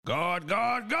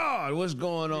God. What's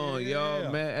going on, y'all,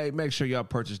 man? Hey, make sure y'all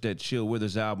purchase that Chill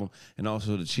Withers album and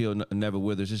also the Chill Never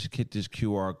Withers. Just hit this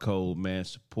QR code, man.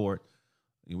 Support.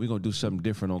 We're going to do something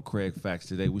different on Craig Facts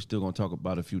today. We're still going to talk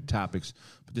about a few topics,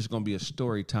 but this is going to be a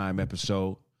story time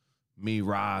episode. Me,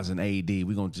 Roz, and AD.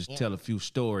 We're going to just tell a few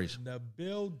stories. The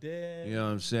building. You know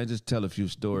what I'm saying? Just tell a few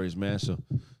stories, man. So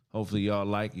hopefully y'all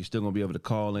like. You're still going to be able to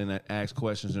call in and ask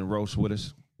questions and roast with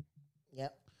us.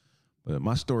 Yep. But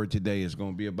my story today is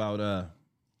going to be about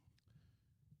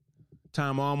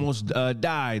time I almost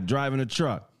died driving a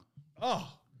truck. Oh.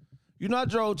 You know, I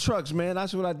drove trucks, man.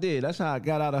 That's what I did. That's how I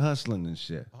got out of hustling and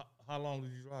shit. How long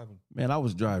did you drive them? Man, I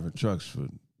was driving trucks for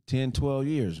 10, 12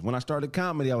 years. When I started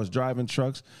comedy, I was driving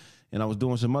trucks and I was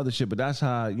doing some other shit. But that's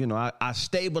how, you know, I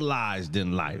stabilized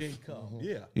in life. Income.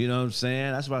 Yeah. You know what I'm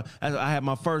saying? That's why I had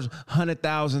my first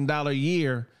 $100,000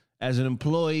 year as an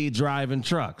employee driving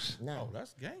trucks. No,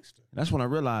 that's gangster. That's when I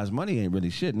realized money ain't really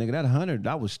shit, nigga. That 100,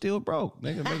 I was still broke,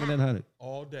 nigga, making that 100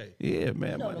 all day. Yeah,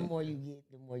 man. You know, money. the more you get,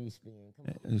 the more you spend.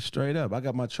 Come on. Straight up. I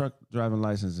got my truck driving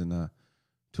license in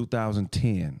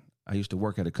 2010. I used to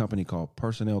work at a company called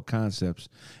Personnel Concepts,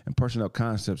 and Personnel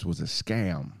Concepts was a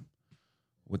scam.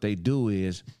 What they do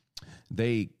is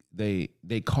they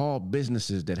call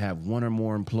businesses that have one or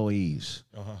more employees,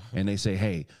 and they say,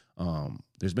 hey,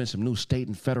 there's been some new state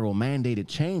and federal mandated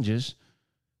changes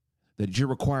that you're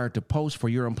required to post for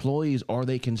your employees or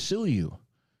they can sue you.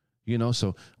 You know,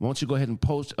 so once you go ahead and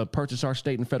purchase our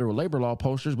state and federal labor law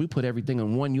posters, we put everything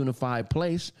in one unified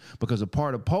place because a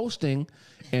part of posting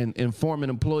and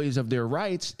informing employees of their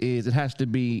rights is it has to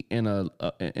be in a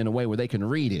way where they can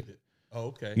read it. Oh,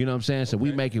 okay. You know what I'm saying? So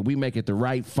we make it the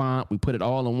right font. We put it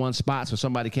all in one spot so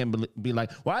somebody can't be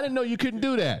like, well, I didn't know you couldn't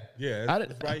do that. Yeah,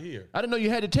 it's right here. I didn't know you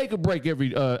had to take a break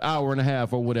every hour and a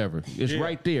half or whatever. It's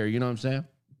right there. You know what I'm saying?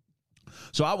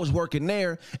 So I was working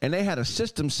there, and they had a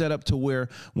system set up to where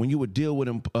when you would deal with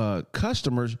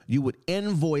customers, you would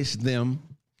invoice them.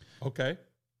 Okay.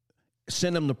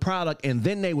 Send them the product, and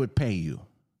then they would pay you.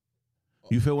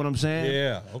 You feel what I'm saying?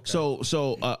 Yeah. Okay.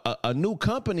 So a new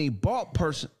company bought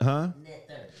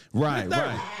Right.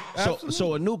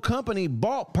 So a new company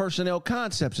bought Personnel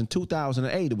Concepts in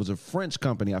 2008. It was a French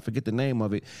company. I forget the name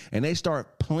of it. And they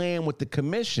start playing with the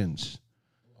commissions.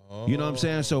 You know what I'm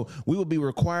saying? So we would be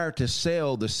required to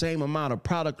sell the same amount of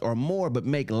product or more, but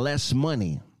make less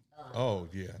money. Oh,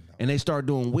 yeah. No. And they start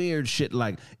doing weird shit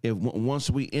like once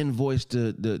we invoice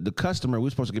the customer, we're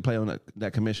supposed to get paid on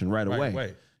that commission right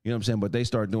away. You know what I'm saying? But they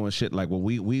start doing shit like, well,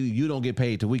 you don't get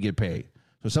paid till we get paid.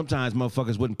 So sometimes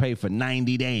motherfuckers wouldn't pay for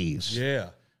 90 days.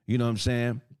 Yeah. You know what I'm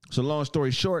saying? So long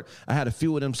story short, I had a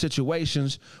few of them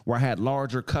situations where I had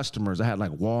larger customers. I had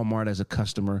like Walmart as a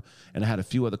customer, and I had a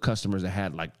few other customers that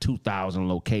had like 2,000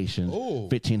 locations,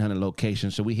 1,500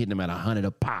 locations. So we hit them at 100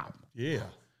 a pop. Yeah.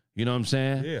 You know what I'm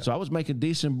saying? Yeah. So I was making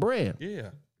decent bread. Yeah.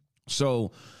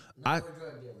 So No.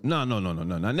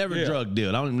 I never drug deal.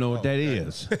 I don't even know what that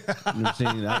is. You know what I'm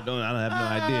saying? I don't have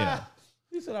no idea.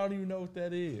 He said, I don't even know what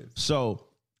that is. So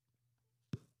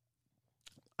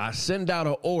I send out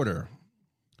an order.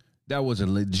 That was a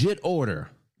legit order.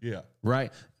 Yeah.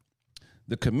 Right?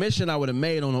 The commission I would have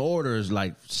made on the order is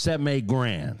like $7-8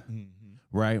 grand.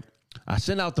 Right? I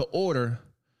send out the order.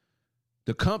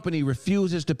 The company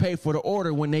refuses to pay for the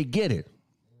order when they get it.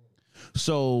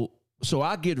 So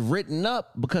I get written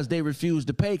up because they refused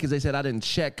to pay because they said I didn't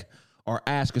check or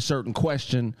ask a certain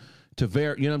question to you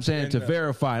know what I'm saying, to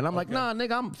verify. And I'm like, nah,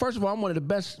 nigga, first of all, I'm one of the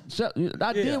best.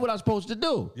 I did what I was supposed to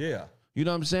do. Yeah. You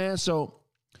know what I'm saying? So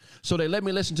they let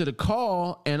me listen to the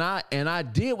call, and I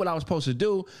did what I was supposed to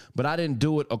do, but I didn't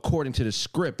do it according to the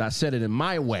script. I said it in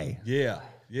my way. Yeah.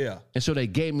 Yeah. And so they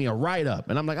gave me a write-up.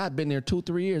 And I'm like, I've been there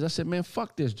 2-3 years. I said, man,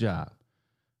 fuck this job.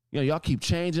 You know, y'all keep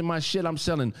changing my shit. I'm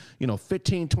selling,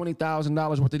 $15,000,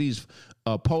 $20,000 worth of these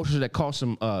posters that cost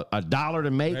them $1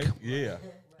 to make. Yeah.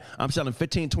 I'm selling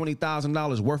 $15,000,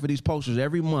 $20,000 worth of these posters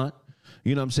every month.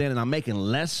 You know what I'm saying? And I'm making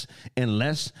less and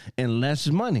less and less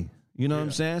money. You know what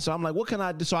I'm saying? So I'm like, what can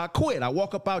I do? So I quit. I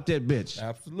walk up out that bitch.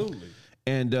 Absolutely.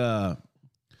 And, you know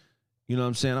what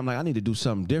I'm saying? I'm like, I need to do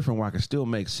something different where I can still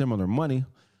make similar money,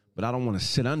 but I don't want to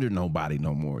sit under nobody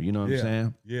no more. You know what I'm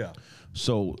saying? Yeah.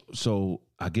 So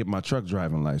I get my truck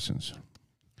driving license.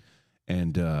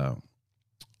 And, that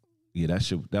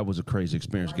was a crazy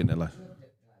experience getting that license.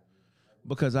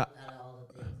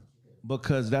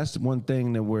 Because that's one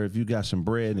thing that where if you got some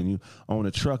bread and you own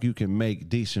a truck, you can make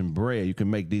decent bread. You can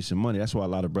make decent money. That's why a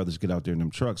lot of brothers get out there in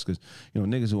them trucks because,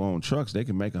 niggas who own trucks, they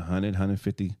can make 100,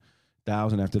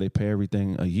 150,000 after they pay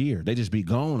everything a year. They just be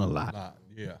gone a lot.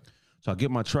 Yeah. So I get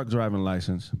my truck driving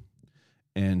license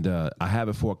and I have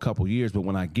it for a couple years. But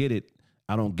when I get it,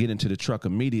 I don't get into the truck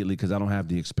immediately because I don't have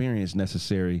the experience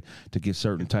necessary to get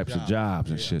certain types of jobs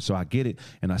and shit. So I get it,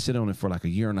 and I sit on it for like a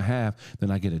year and a half.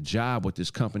 Then I get a job with this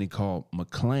company called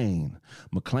McLean.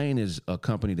 McLean is a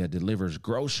company that delivers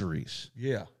groceries.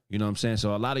 Yeah. You know what I'm saying?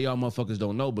 So a lot of y'all motherfuckers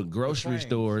don't know, but grocery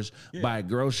stores buy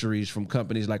groceries from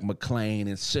companies like McLean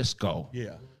and Cisco.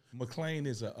 Yeah. McLean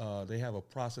is they have a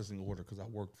processing order because I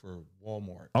work for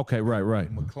Walmart. Okay,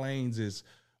 right. McLean's is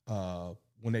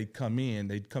when they come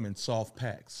in soft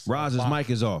packs. Roz's mic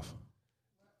is off.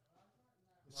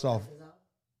 Soft.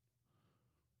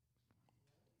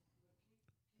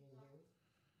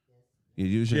 You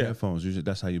use your headphones.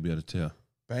 That's how you be able to tell.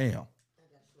 Bam.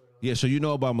 Yeah, so you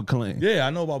know about McLean. Yeah,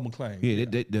 I know about McLean.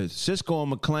 Yeah, the Cisco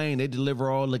and McLean, they deliver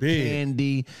all the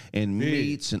candy and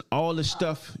meats and all the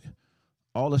stuff.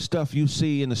 All the stuff you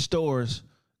see in the stores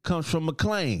comes from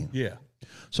McLean. Yeah.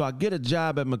 So I get a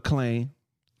job at McLean.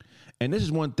 And this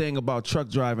is one thing about truck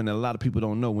driving that a lot of people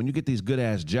don't know. When you get these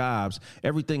good-ass jobs,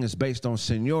 everything is based on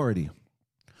seniority.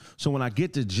 So when I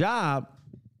get the job,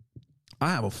 I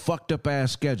have a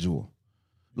fucked-up-ass schedule.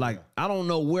 Like, I don't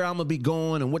know where I'm going to be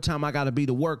going and what time I got to be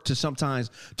to work to sometimes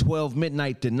 12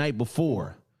 midnight the night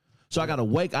before. So I got to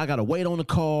wait on the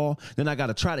call. Then I got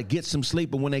to try to get some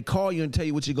sleep. And when they call you and tell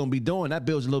you what you're going to be doing, that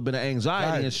builds a little bit of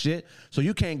anxiety and shit. So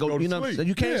you can't go you know,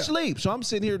 you can't sleep. So I'm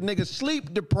sitting here, nigga,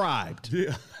 sleep deprived.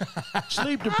 Yeah.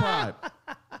 Sleep deprived.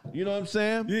 You know what I'm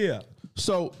saying? Yeah.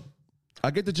 So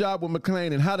I get the job with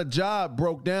McLean, and how the job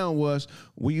broke down was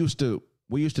we used to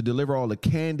deliver all the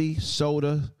candy,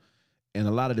 soda, and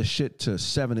a lot of the shit to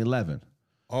 7-Eleven.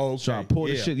 Oh, okay. So I pulled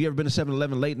the shit. You ever been to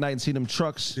 7-Eleven late night and see them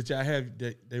trucks? Did y'all have,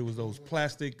 there was those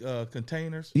plastic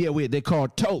containers? Yeah, they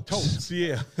called totes. Totes,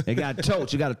 yeah. They got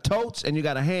totes. You got a totes and you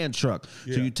got a hand truck.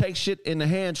 Yeah. So you take shit in the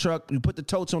hand truck, you put the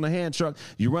totes on the hand truck,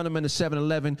 you run them into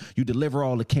 7-Eleven, you deliver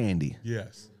all the candy.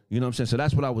 Yes. You know what I'm saying? So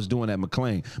that's what I was doing at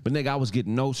McLean. But nigga, I was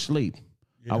getting no sleep.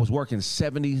 Yeah. I was working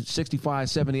 65,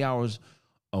 70 hours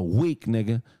a week,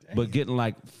 nigga, but getting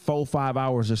like 4-5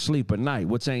 hours of sleep a night,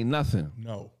 which ain't nothing.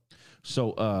 No.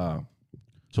 So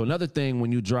another thing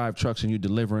when you drive trucks and you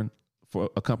delivering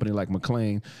for a company like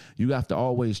McLean, you have to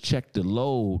always check the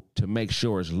load to make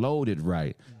sure it's loaded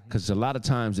right. Because a lot of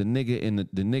times the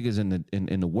niggas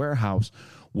in the warehouse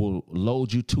will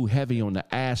load you too heavy on the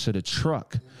ass of the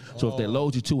truck. So if they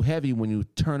load you too heavy when you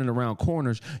turning around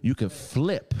corners, you can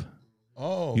flip.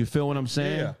 Oh, you feel what I'm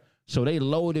saying? Yeah. So they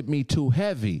loaded me too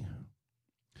heavy.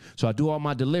 So I do all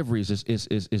my deliveries.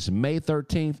 It's May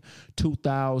 13th,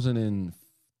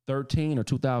 2013 or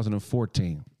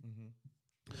 2014.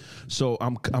 So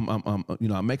I'm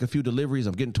I make a few deliveries.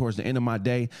 I'm getting towards the end of my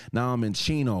day. Now I'm in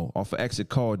Chino off an exit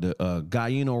called the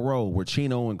Gallino Road, where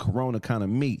Chino and Corona kind of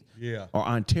meet. Yeah. Or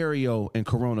Ontario and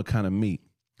Corona kind of meet.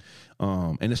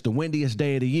 And it's the windiest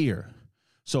day of the year.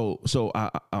 So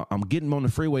I'm getting on the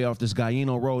freeway off this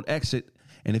Gallino Road exit.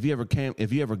 And have you ever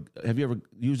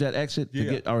used that exit to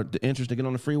get, or the entrance to get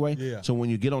on the freeway? Yeah. So when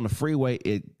you get on the freeway,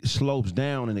 it slopes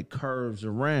down and it curves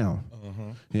around.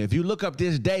 And if you look up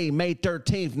this day, May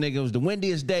 13th, nigga, it was the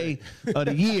windiest day of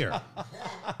the year.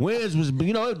 Winds was,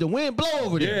 the wind blow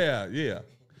over there. Yeah.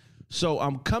 So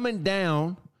I'm coming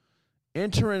down,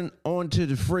 entering onto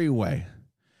the freeway.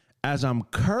 As I'm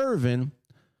curving,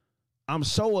 I'm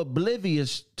so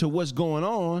oblivious to what's going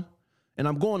on. And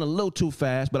I'm going a little too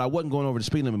fast, but I wasn't going over the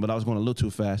speed limit, but I was going a little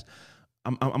too fast.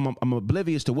 I'm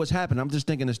oblivious to what's happening. I'm just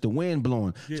thinking it's the wind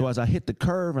blowing. Yeah. So as I hit the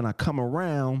curve and I come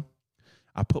around,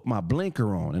 I put my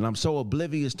blinker on. And I'm so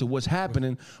oblivious to what's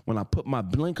happening. When I put my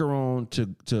blinker on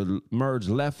to merge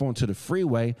left onto the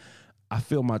freeway, I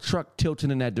feel my truck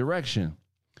tilting in that direction.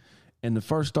 And the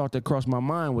first thought that crossed my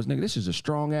mind was, nigga, this is a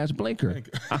strong-ass blinker.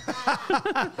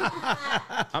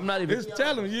 I'm not even... It's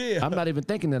telling, yeah. I'm not even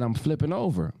thinking that I'm flipping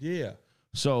over. Yeah.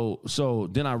 So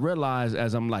then I realized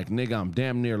as I'm like, nigga, I'm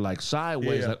damn near like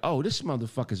sideways, like, oh, this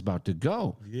motherfucker's about to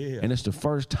go. Yeah. And it's the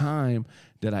first time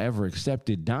that I ever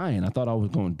accepted dying. I thought I was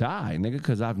going to die, nigga,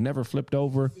 because I've never flipped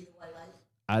over.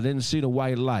 I didn't see the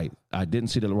white light.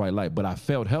 But I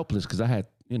felt helpless because I had,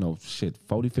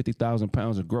 40, 50,000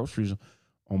 pounds of groceries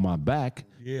on my back.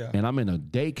 Yeah. And I'm in a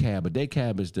day cab. A day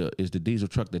cab is the diesel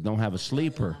truck that don't have a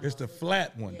sleeper. It's the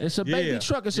flat one. It's a baby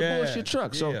truck. It's a bullshit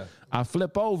truck. So I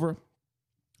flip over.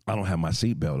 I don't have my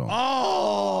seatbelt on.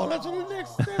 Oh, that's what the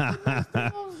next step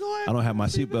I was going. I don't have my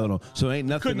seatbelt on. So ain't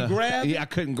nothing. Couldn't grab? Yeah, I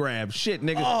couldn't grab. Shit,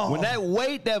 nigga. Oh. When that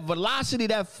weight, that velocity,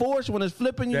 that force, when it's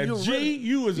flipping you,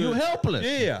 you're helpless.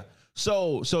 Yeah.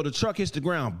 So the truck hits the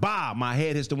ground. Bah, my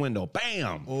head hits the window.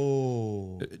 Bam.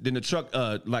 Oh. Then the truck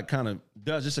like kind of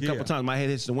does this a couple times. My head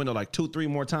hits the window like 2-3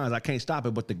 more times. I can't stop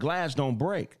it, but the glass don't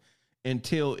break.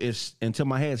 until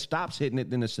my head stops hitting it.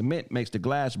 Then the cement makes the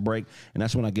glass break, and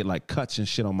that's when I get like cuts and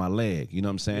shit on my leg. You know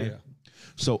what I'm saying? Yeah.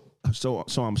 So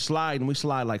I'm sliding. We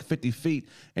slide like 50 feet,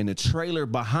 and the trailer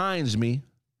behind me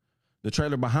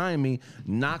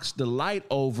knocks the light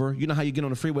over. You know how you get on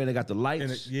the freeway? They got the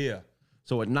lights.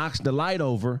 So it knocks the light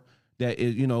over that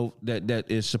is, that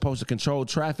is supposed to control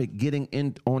traffic getting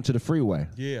in onto the freeway.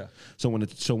 Yeah. So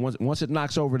once it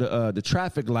knocks over the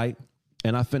traffic light,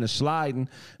 and I finish sliding,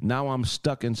 now I'm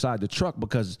stuck inside the truck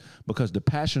because the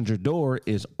passenger door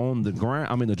is on the ground.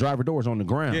 I mean, the driver door is on the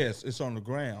ground. Yes, it's on the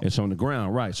ground. It's on the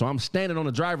ground, right. So I'm standing on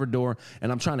the driver door,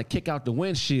 and I'm trying to kick out the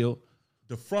windshield.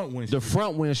 The front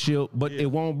windshield. But it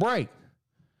won't break.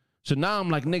 So now I'm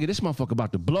like, nigga, this motherfucker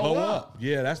about to blow up.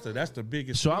 Yeah, that's the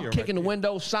biggest. So I'm kicking the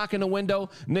window, socking the window,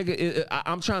 nigga.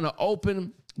 I'm trying to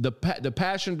open the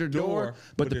passenger door,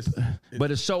 but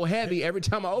it's so heavy. Every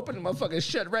time I open it, motherfucker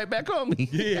shut right back on me.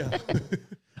 Yeah.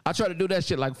 I try to do that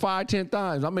shit like 5-10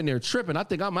 times. I'm in there tripping. I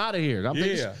think I'm out of here.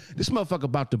 This motherfucker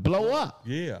about to blow up.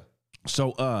 Yeah.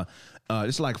 So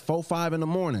it's like 4-5 in the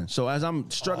morning. So as I'm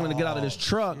struggling to get out of this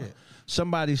truck,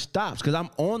 somebody stops because I'm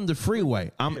on the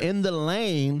freeway. I'm in the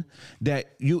lane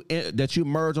that you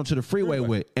merge onto the freeway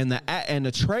with, and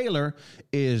the trailer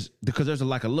is because there's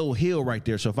like a little hill right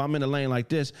there. So if I'm in the lane like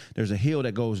this, there's a hill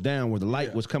that goes down where the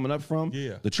light was coming up from.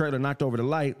 Yeah. The trailer knocked over the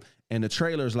light, and the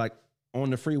trailer's like on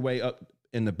the freeway up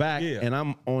in the back, and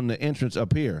I'm on the entrance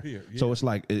up here. So it's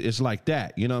like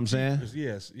that. You know what I'm saying?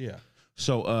 Yes. Yeah.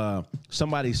 So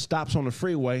somebody stops on the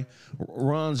freeway,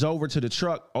 runs over to the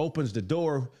truck, opens the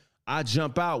door. I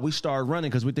jump out. We start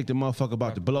running because we think the motherfucker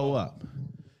about to blow up.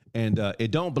 And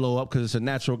it don't blow up because it's a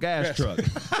natural gas truck.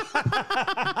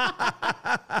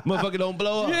 Motherfucker don't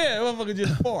blow up. Yeah, motherfucker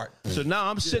just fart. So now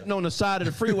I'm sitting on the side of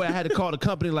the freeway. I had to call the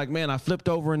company like, man, I flipped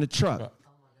over in the truck.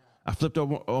 I flipped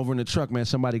over in the truck, man.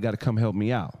 Somebody got to come help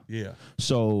me out. Yeah.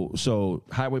 So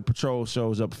Highway Patrol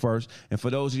shows up first. And for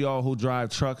those of y'all who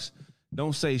drive trucks,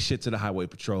 don't say shit to the Highway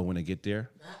Patrol when they get there.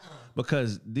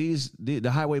 Because the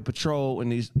Highway Patrol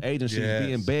and these agencies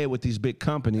be in bed with these big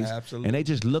companies. Absolutely. And they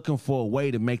just looking for a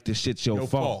way to make this shit your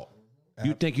fault.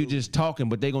 You think you just talking,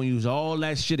 but they going to use all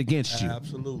that shit against you.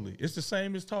 Absolutely. It's the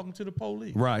same as talking to the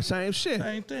police. Right, same shit.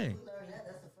 Same thing.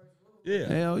 Yeah.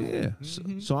 Hell yeah.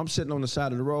 So I'm sitting on the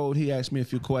side of the road. He asked me a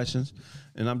few questions,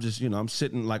 and I'm just, I'm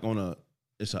sitting like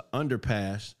it's an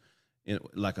underpass,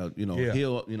 like a,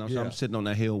 hill, so I'm sitting on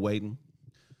that hill waiting.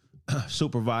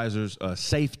 Supervisors,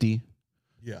 safety.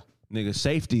 Yeah. Nigga,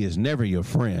 safety is never your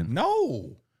friend.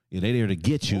 No. Yeah, they there to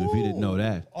get you if you didn't know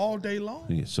that. All day long.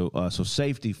 Yeah, so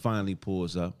safety finally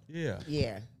pulls up. Yeah.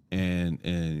 Yeah.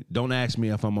 And don't ask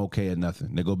me if I'm okay or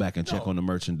nothing. They go back and check on the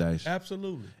merchandise.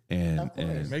 Absolutely. And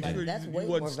make sure that's you way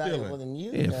wasn't more valuable stealing. than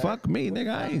you. Yeah, fuck me,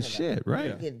 nigga. I ain't shit,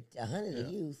 right? You get 100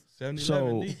 to use.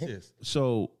 7-Eleven needs this.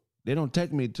 So they don't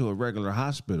take me to a regular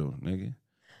hospital, nigga.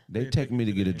 They take me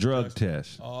to get a drug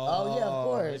test. Oh yeah, of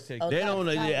course. They don't,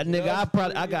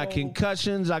 nigga. I got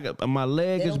concussions. I got my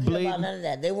leg They is don't care about bleeding. none of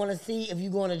that. They want to see if you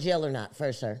going to jail or not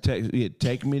first, sir.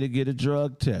 Take me to get a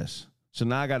drug test. So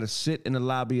now I got to sit in the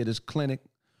lobby of this clinic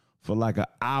for like an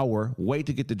hour, wait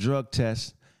to get the drug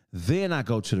test. Then I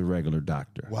go to the regular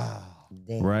doctor. Wow.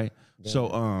 Damn. Right.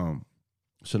 Damn.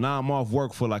 So now I'm off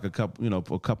work for like a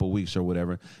couple weeks or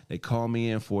whatever. They call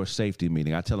me in for a safety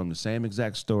meeting. I tell them the same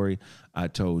exact story I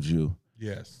told you.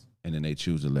 Yes. And then they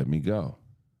choose to let me go.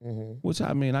 Which,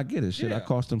 I mean, I get it. Shit, I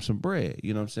cost them some bread.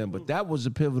 You know what I'm saying? But that was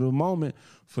a pivotal moment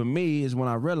for me is when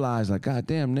I realized, like, God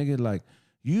damn, nigga, like,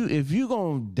 if you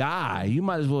gonna die, you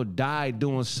might as well die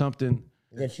doing something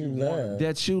that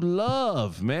you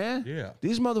love. Man. Yeah.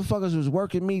 These motherfuckers was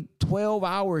working me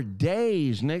 12-hour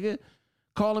days, nigga.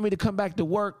 Calling me to come back to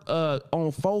work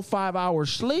on 4-5 hours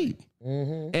sleep.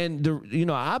 And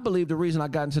I believe the reason I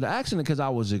got into the accident because I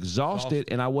was exhausted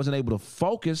and I wasn't able to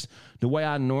focus the way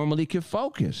I normally could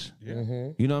focus. Yeah.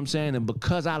 You know what I'm saying? And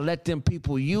because I let them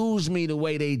people use me the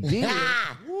way they did,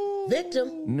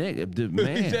 Victim. nigga,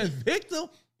 man, Just victim.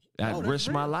 I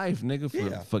risked my life,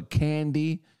 nigga, for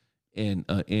candy and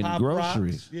Pop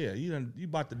groceries. Rocks. Yeah, you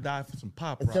about to die for some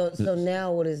pop rocks. So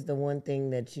now, what is the one thing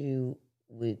that you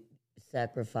would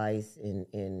sacrifice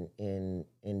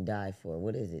and die for?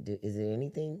 What is it? Is there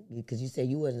anything? Because you say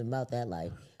you wasn't about that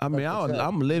life. I mean,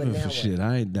 I'm living for shit.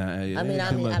 I ain't dying. I mean,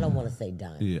 I don't want to say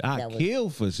dying. Yeah, I kill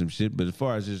for some shit, but as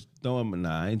far as just throwing,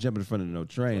 I ain't jumping in front of no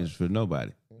trains for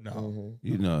nobody. No.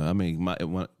 You know, I mean,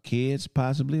 my kids,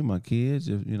 possibly my kids,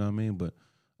 if you know what I mean, but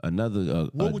another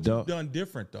what would you adult. have done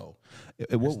different though?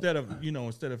 Instead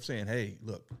of saying, hey,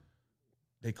 look,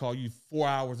 they call you 4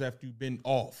 hours after you've been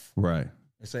off. Right.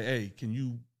 And say, hey, can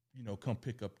you come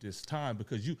pick up this time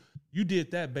because you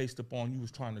did that based upon you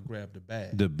was trying to grab the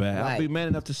bag. The bad. I'll be Right. man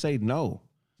enough to say no.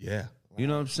 Yeah. You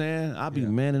know what I'm saying? I'll be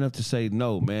man enough to say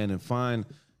no, man, and find,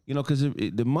 because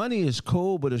the money is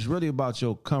cool, but it's really about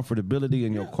your comfortability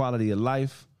and your quality of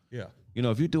life. Yeah.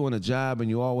 If you're doing a job and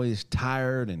you're always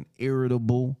tired and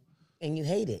irritable And you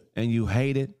hate it. and you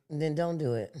hate it, Then don't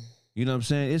do it. you know what I'm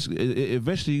saying?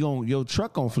 Eventually your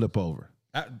truck gonna flip over.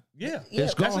 Yeah.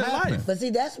 It's That's gonna in happen. life. But see,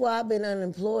 that's why I've been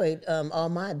unemployed all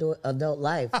my adult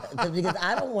life because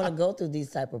I don't want to go through these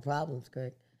type of problems,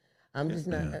 Craig. I'm just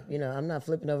not, I'm not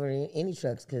flipping over any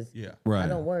trucks because Yeah. Right. I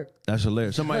don't work. That's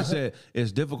hilarious. Somebody said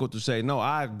it's difficult to say no.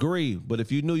 I agree, but if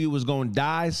you knew you was gonna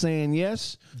die saying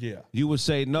yes, Yeah. you would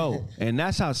say no, and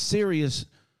that's how serious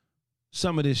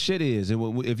some of this shit is.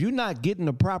 And if you're not getting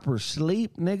the proper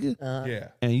sleep, nigga, Yeah.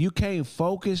 and you can't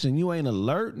focus and you ain't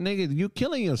alert, nigga, you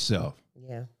killing yourself.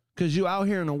 Yeah. Cause you out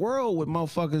here in the world with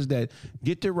motherfuckers that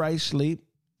get the right sleep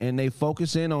and they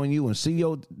focus in on you and see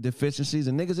your deficiencies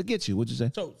and niggas will get you. What'd you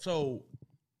say? So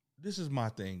this is my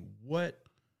thing.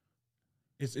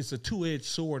 It's a two-edged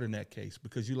sword in that case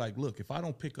because you like, look, if I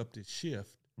don't pick up this shift,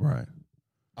 Right.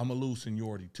 I'm gonna lose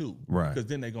seniority too. Right. Because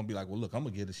then they're gonna be like, well, look, I'm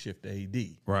gonna get a shift to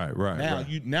AD. Right.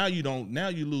 Now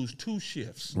you lose two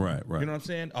shifts. Right. You know what I'm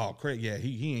saying? Oh, Craig, yeah,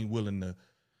 he ain't willing to.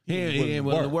 He ain't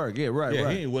willing to work. Yeah, right, Yeah,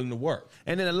 right. he ain't willing to work.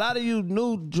 And then a lot of you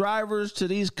new drivers to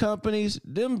these companies,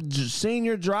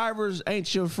 senior drivers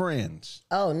ain't your friends.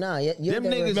 Oh no, you're Them the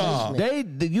niggas,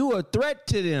 replacement. you a threat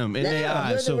to them in their You're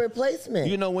eyes. the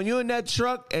replacement. When you're in that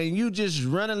truck and you just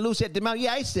running loose at the mouth,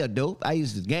 yeah, I sell dope. I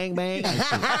used to gangbang.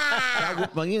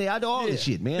 I do all this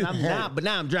shit, man. But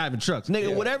now I'm driving trucks.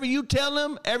 Nigga, whatever you tell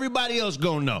them, everybody else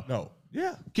gonna know. No.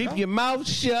 Yeah. Keep your mouth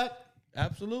shut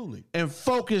Absolutely. and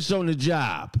focus on the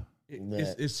job.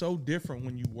 It's so different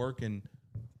when you work in,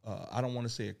 I don't want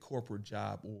to say a corporate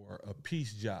job or a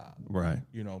piece job. Right.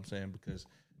 You know what I'm saying? Because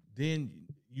then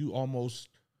you almost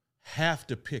have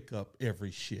to pick up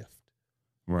every shift.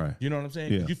 Right. You know what I'm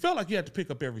saying? Yeah. You felt like you had to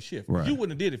pick up every shift. Right. You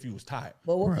wouldn't have did if you was tired.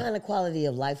 But what kind of quality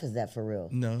of life is that for real?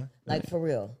 None. Like for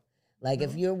real. Like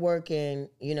if you're working,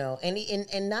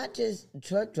 and not just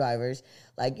truck drivers,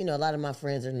 like, a lot of my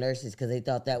friends are nurses because they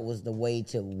thought that was the way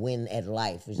to win at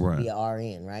life, was to be an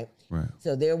RN, right? Right.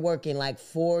 So they're working like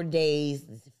 4 days,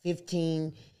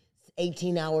 15,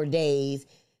 18-hour days,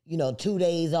 2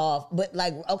 days off. But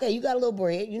like, okay, you got a little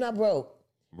bread, you're not broke.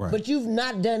 Right. But you've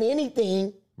not done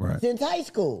anything Right. since high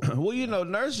school. Well,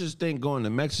 nurses think going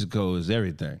to Mexico is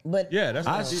everything. But Yeah, that's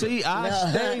what I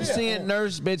stay seeing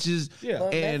nurse bitches Yeah.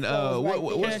 and Mexico's right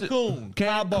what's Cancun,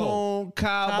 Cancun,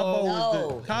 Cabo.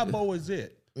 No. Cabo is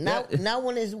it. not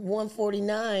when it's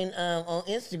 149 on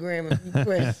Instagram if you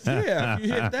press Yeah, if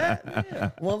you hit that, yeah.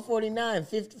 149,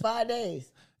 55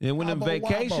 days. And when the Cabo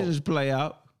vacations Wabo. play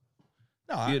out,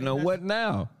 No, that's- what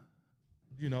now?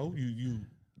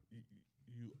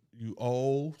 You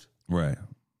old. Right.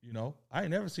 I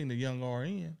ain't never seen a young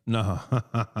RN. No.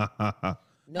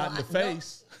 No, Not in the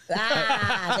face.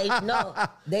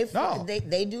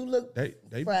 They do look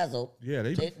They- frazzled. Yeah,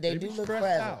 they They be do look stressed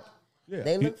frazzled. out. Yeah.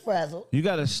 They look frazzled. You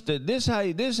gotta this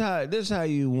how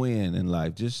you win in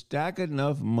life. Just stack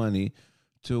enough money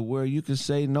to where you can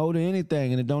say no to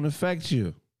anything and it don't affect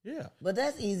you. Yeah. But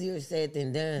that's easier said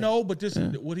than done. No, but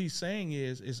what he's saying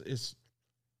is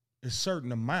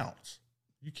certain amounts.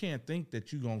 You can't think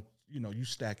that you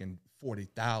stacking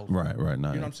 40,000. Right. You know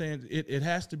what I'm saying? It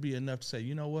has to be enough to say,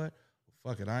 you know what?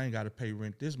 Fuck it, I ain't got to pay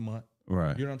rent this month.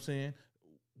 Right. You know what I'm saying?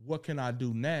 What can I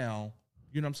do now?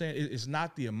 You know what I'm saying? It's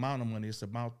not the amount of money, it's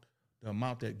about the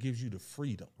amount that gives you the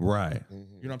freedom. Right. You know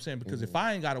what I'm saying? Because if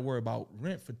I ain't got to worry about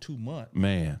rent for 2 months,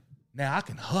 Man. now I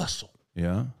can hustle.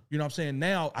 Yeah. You know what I'm saying?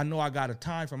 Now I know I got a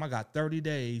time frame. I got 30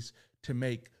 days to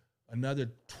make another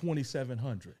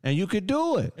 2,700. And you could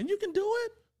do it. And you can do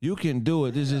it. You can do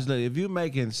it. This is like if you're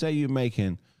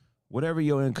making whatever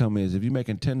your income is, if you're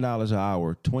making $10 an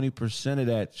hour, 20% of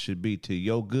that should be to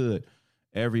your good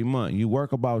every month. You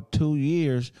work about 2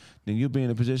 years, then you'll be in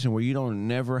a position where you don't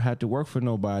never have to work for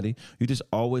nobody. You just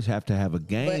always have to have a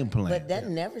game plan. But that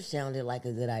never sounded like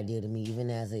a good idea to me, even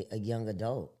as a young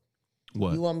adult.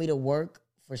 What? You want me to work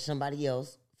for somebody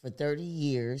else for 30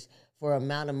 years for an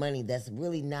amount of money that's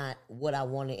really not what I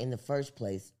wanted in the first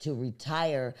place, to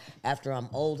retire after I'm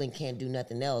old and can't do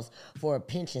nothing else for a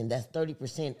pension that's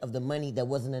 30% of the money that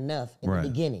wasn't enough in Right. the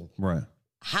beginning. Right.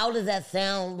 How does that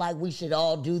sound like we should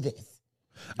all do this?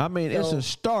 I mean, it's a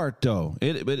start though. But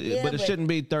it but- shouldn't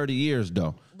be 30 years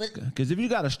though. But- Because if you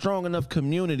got a strong enough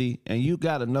community and you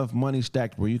got enough money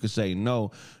stacked where you could say no,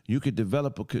 you could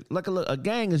develop a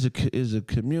gang is a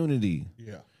community.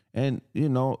 Yeah. And you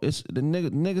know, it's the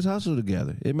niggas hustle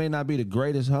together. It may not be the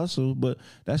greatest hustle, but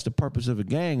that's the purpose of a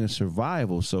gang and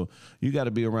survival. So you got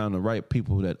to be around the right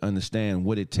people that understand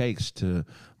what it takes to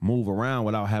move around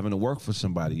without having to work for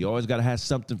somebody. You always got to have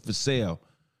something for sale.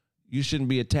 You shouldn't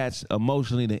be attached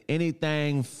emotionally to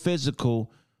anything physical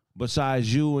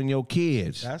besides you and your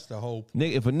kids. That's the whole point.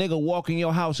 Nigga, if a nigga walk in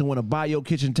your house and want to buy your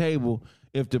kitchen table,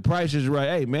 if the price is right,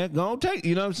 hey man, go on take.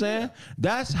 You know what I'm saying?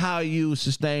 That's how you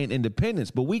sustain independence.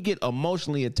 But we get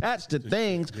emotionally attached to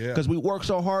things because we work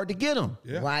so hard to get them.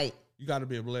 Yeah. Right. You got to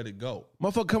be able to let it go.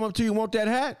 Motherfucker come up to you, want that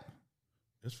hat?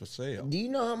 It's for sale. Do you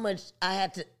know how much I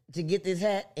had to get this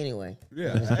hat? Anyway.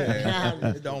 Yeah.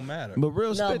 It don't matter. But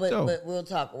real No, spit though. but we'll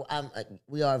talk.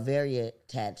 We are very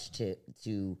attached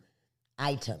to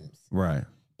items. Right.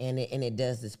 And it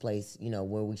does displace,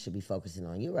 where we should be focusing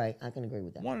on. You're right. I can agree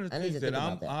with that. One of the I need things to that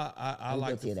think about that. I like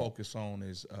guilty to of that. focus on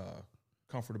is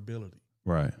comfortability.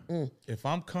 Right. If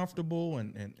I'm comfortable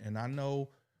and I know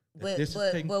that But this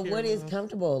is taken care what is of,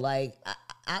 comfortable? Like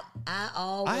I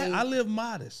always I live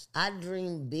modest. I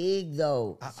dream big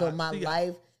though. So my see,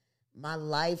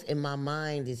 life and my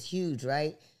mind is huge,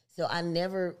 right? So I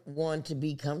never want to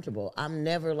be comfortable. I'm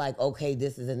never like, okay,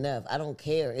 this is enough. I don't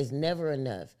care. It's never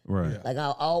enough. Right. Yeah. Like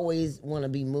I always want to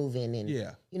be moving and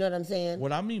Yeah. you know what I'm saying?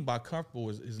 What I mean by comfortable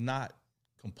is not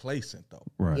complacent though.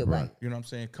 Right. You're right. right. You know what I'm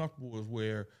saying? Comfortable is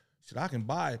where I can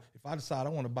buy, if I decide I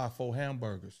want to buy 4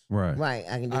 hamburgers, Right. Right.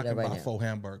 I can do I that can right buy now. 4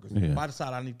 hamburgers. Yeah. If I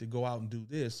decide I need to go out and do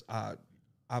this,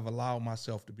 I've allowed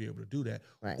myself to be able to do that.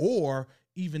 Right. Or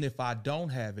even if I don't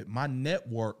have it, my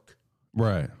network,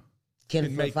 Right.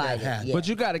 Can make that provide it. happen. Yeah. But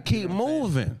you got to keep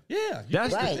moving. yeah.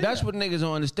 That's Right. that's what niggas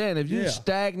don't understand. If you Yeah.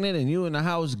 stagnant and you in the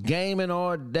house gaming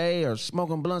all day or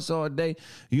smoking blunts all day,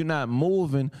 you're not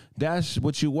moving. That's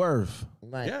what you worth.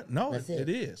 right. Yeah, no, That's it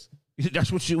is.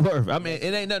 That's what you worth. I mean,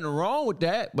 it ain't nothing wrong with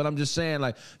that, but I'm just saying,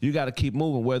 like, you got to keep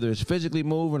moving, whether it's physically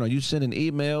moving or you sending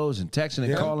emails and texting and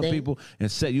Yeah. calling Something. people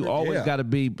and set. You always Yeah. got to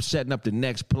be setting up the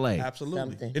next play. Absolutely.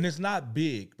 Something. And it's not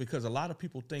big because a lot of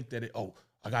people think that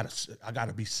I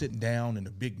gotta be sitting down in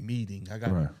a big meeting. I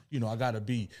gotta, Right. I gotta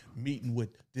be meeting with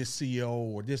this CEO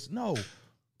or this. No,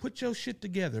 put your shit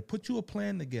together. Put you a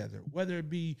plan together. Whether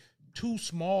it be 2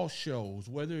 small shows,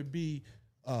 whether it be,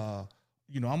 I'm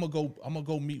gonna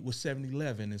go meet with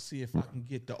 7-Eleven and see if I can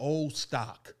get the old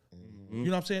stock. You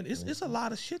know what I'm saying? It's a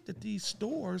lot of shit that these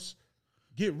stores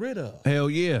get rid of. Hell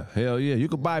yeah. You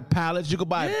could buy pallets. You could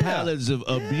buy pallets of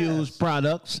abused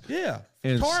products. Yeah,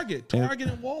 And- Target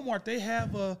and Walmart, they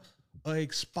have a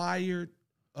expired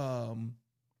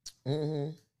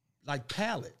like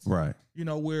pallets. Right.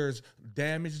 Whereas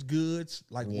damaged goods,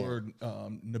 like where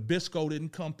Nabisco didn't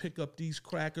come pick up these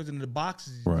crackers and the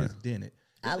boxes Right. just didn't.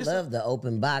 I love the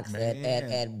open box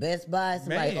at Best Buy.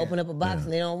 Somebody Man. open up a box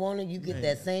and they don't want it. You get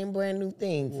that same brand new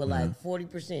thing for like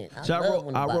 40%. So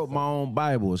love I wrote my own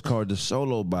Bible. It's called the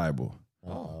Solo Bible.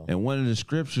 Oh. And one of the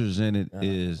scriptures in it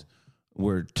is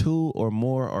where 2 or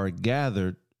more are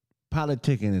gathered,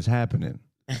 politicking is happening.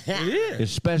 It is.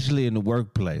 Especially in the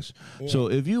workplace. So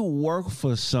if you work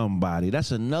for somebody, that's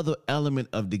another element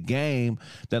of the game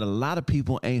that a lot of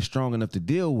people ain't strong enough to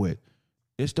deal with.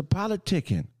 It's the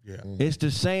politicking. Yeah. It's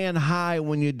the saying hi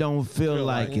when you don't feel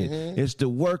like it. It's the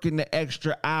working the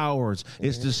extra hours.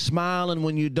 It's the smiling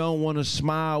when you don't want to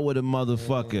smile with a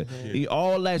motherfucker.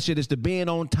 All that shit. It's the being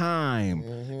on time.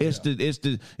 It's the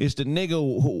nigga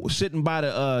who sitting by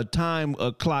the time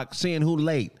clock seeing who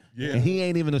late. Yeah. And he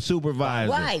ain't even a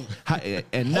supervisor. Right.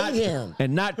 And not him.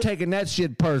 and not taking that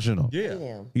shit personal. Yeah.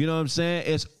 Damn. You know what I'm saying?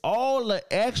 It's all the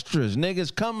extras.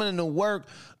 Niggas coming into work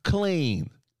clean.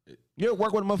 You ever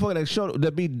work with a motherfucker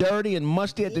that be dirty and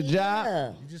musty at the job?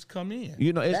 Yeah. You just come in.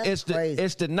 You know, That's crazy.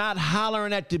 it's the not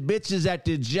hollering at the bitches at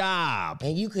the job.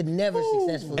 And you could never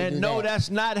successfully And do no, that.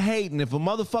 that's not hating. If a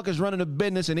motherfucker's running a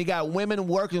business and he got women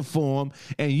working for him,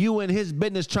 and you in his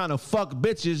business trying to fuck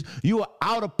bitches, you an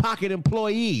out of pocket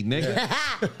employee,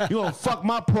 nigga. You gonna fuck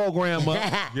my program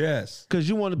up Yes. because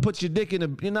you want to put your dick in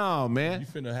the. You know, You man.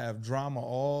 finna have drama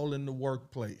all in the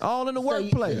workplace. All in the So you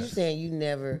workplace. saying you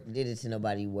never did it to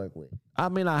nobody you work with? I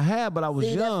mean, I had, but I was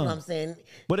See, that's what young. I'm saying.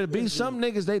 But it be some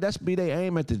niggas they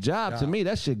aim at the job. To me,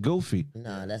 that shit goofy.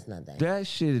 No, that's not that. That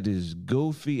shit is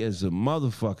goofy as a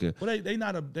motherfucker. Well,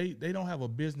 they don't have a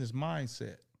business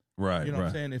mindset. Right, You know what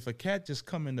I'm saying? If a cat just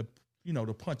come in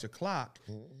to punch a clock,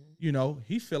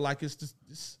 he feel like it's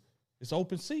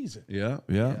open season. Yeah.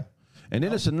 And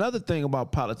then it's another thing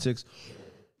about politics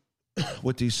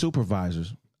with these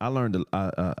supervisors. I learned.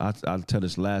 I'll tell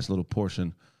this last little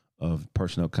portion of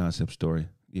personnel concept story.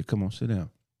 Yeah, come on, sit down.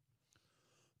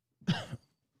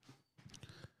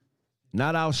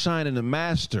 Not outshining the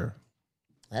master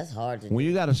That's hard to do. When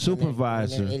you got a And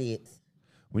supervisor, they're idiots.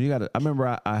 when you got I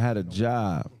remember I had a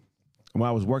job when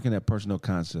I was working at Personnel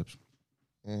Concepts,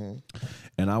 and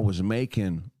I was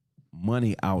making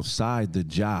money outside the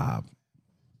job.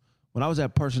 When I was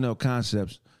at Personnel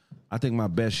Concepts, I think my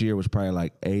best year was probably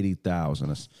like 80,000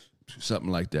 or something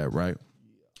like that, right?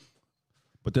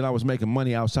 But then I was making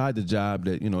money outside the job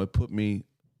that, it put me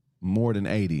more than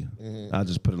 80. I'll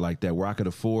just put it like that, where I could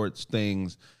afford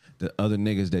things that other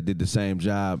niggas that did the same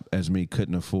job as me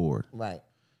couldn't afford. Right.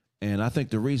 And I think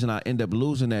the reason I end up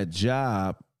losing that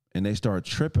job and they started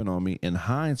tripping on me in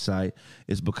hindsight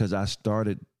is because I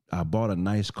bought a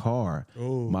nice car.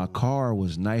 Ooh. My car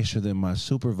was nicer than my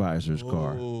supervisor's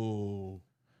car. Ooh.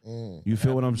 You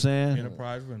feel what I'm saying?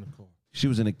 Enterprise rental car. She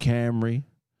was in a Camry.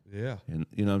 Yeah. And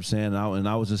you know what I'm saying? And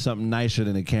I was in something nicer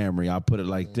than a Camry. I'll put it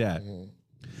like that. And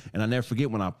I never forget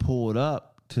when I pulled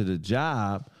up to the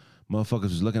job, motherfuckers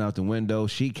was looking out the window.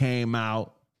 She came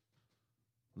out.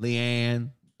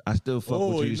 Leanne. I still fuck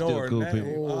with you. You still cool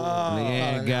people.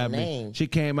 Leanne got me. Name. She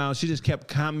came out. She just kept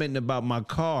commenting about my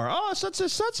car. Oh, such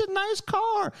a nice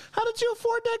car. How did you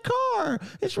afford that car?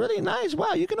 It's really nice.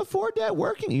 Wow, you can afford that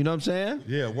working. You know what I'm saying?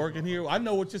 Yeah, working here. I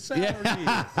know what your salary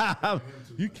is.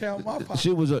 You count my pocket.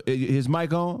 She was his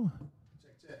mic on.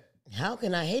 How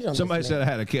can I hate on Somebody this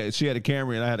said she had a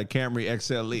Camry and I had a Camry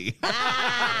XLE.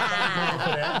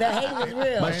 The hate was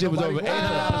real. My shit was over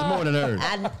 $800 more than hers.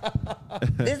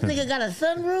 This nigga got a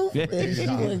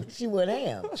sunroof? She would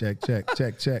have. Check.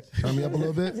 Turn me up a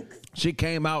little bit. She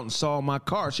came out and saw my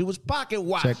car. She was pocket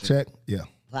watching. Check. Yeah.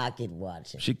 Pocket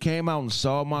watching. She came out and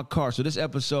saw my car. So this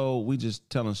episode, we just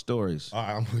telling stories. All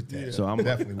right, I'm with that. So I'm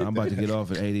about to get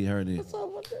off at 80 hertz.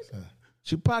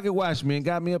 She pocket watched me and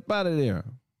got me up out of there.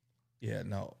 Yeah,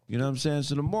 no. You know what I'm saying?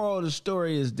 So the moral of the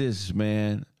story is this,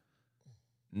 man.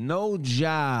 No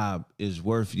job is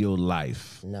worth your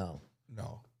life. No.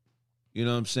 You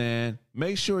know what I'm saying?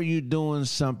 Make sure you're doing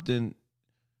something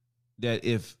that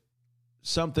if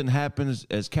something happens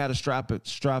as catastrophic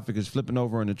as flipping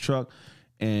over in the truck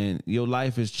and your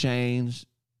life has changed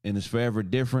and it's forever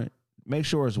different, make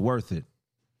sure it's worth it.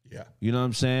 Yeah. You know what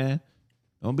I'm saying?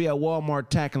 Don't be at Walmart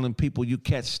tackling people you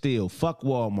catch steal. Fuck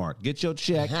Walmart. Get your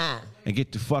check and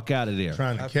get the fuck out of there.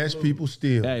 Trying to catch people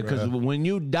still. Hey, because when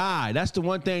you die, that's the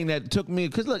one thing that took me.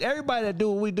 Because look, everybody that do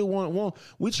what we do,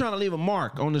 we trying to leave a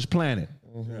mark on this planet.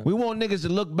 Mm-hmm. We want niggas to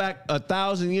look back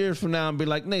 1,000 years from now and be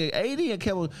like, nigga, 80 and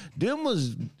Kevin, them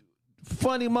was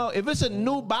funny. If it's a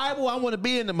new Bible, I want to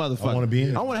be in the motherfucker. I want to be in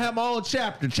it. I want to have my own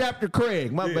chapter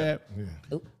Craig. My bad.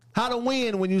 Yeah. How to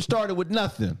win when you started with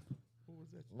nothing.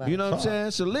 Right. You know what I'm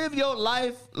saying? So live your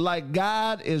life like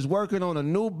God is working on a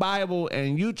new Bible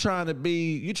and you trying to make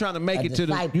it in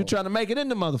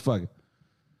the motherfucker.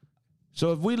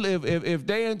 So if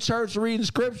they in church reading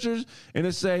scriptures and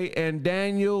it say, and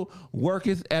Daniel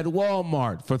worketh at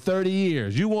Walmart for 30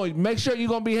 years, you want make sure you're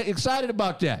gonna be excited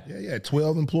about that. Yeah.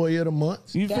 12 employee of the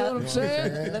month. You feel what I'm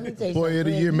saying? Let me tell you Employee of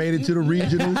the year made it to the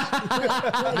regionals.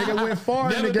 Nigga went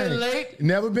far in the game. Never been late.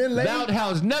 Never been late. Loud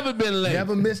House never been late.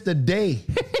 Never missed a day.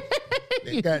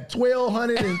 They got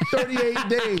 1,238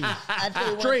 days I tell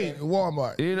you one straight thing. in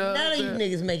Walmart. You know, None of you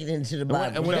niggas make it into the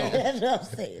Bible. That's what I'm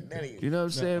saying. None of you. You know what I'm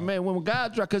saying, man? When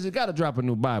God drop, because it got to drop a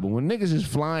new Bible. When niggas is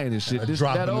flying and shit,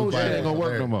 Drop that a new old shit Bible. ain't gonna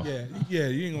work no more. Yeah,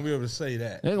 you ain't gonna be able to say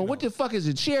that. They go, what the fuck is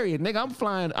a chariot, nigga?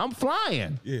 I'm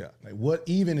flying. Yeah. Like, what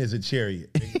even is a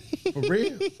chariot? Nigga? For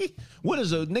real? What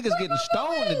is a niggas getting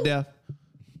stoned to death?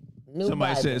 New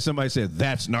Bible. Somebody said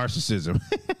that's narcissism.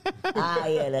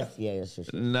 That's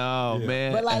true. No,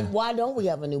 man. But like, why don't we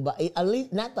have a new Bible? At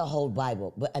least not the whole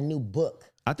Bible, but a new book.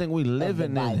 I think we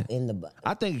living in the Bible.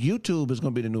 I think YouTube is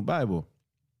gonna be the new Bible.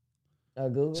 Or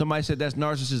Google. Somebody said that's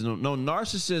narcissism. No,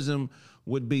 narcissism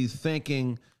would be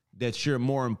thinking that you're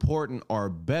more important or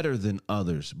better than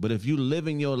others. But if you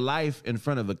living your life in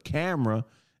front of a camera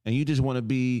and you just want to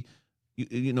be,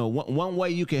 one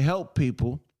way you can help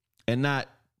people and not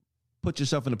put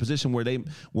yourself in a position where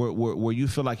where you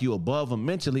feel like you're above them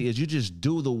mentally is you just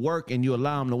do the work and you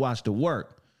allow them to watch the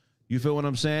work. You feel what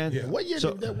I'm saying? Yeah. What year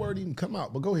did that word even come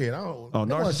out? But go ahead. They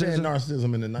narcissism? wasn't saying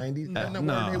narcissism in the 90s. That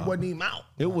nah. word wasn't even out.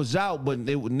 It was out, but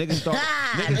niggas thought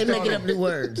They making up the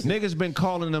words. niggas been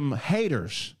calling them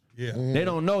haters. Yeah. They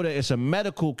don't know that it's a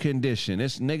medical condition.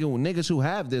 It's niggas who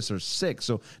have this are sick.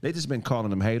 So they just been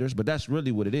calling them haters, but that's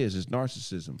really what it is. It's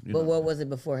narcissism. But what was it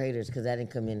before haters? Because that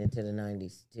didn't come into the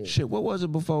 90s too. Shit, what was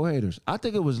it before haters? I don't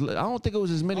think it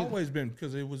was as many Always been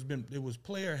because it was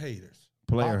player haters.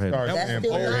 player haters. That's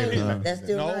still 90s. That's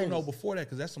still 90s. No, before that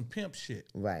because that's some pimp shit.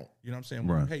 Right. You know what I'm saying?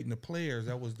 Right. We're hating the players.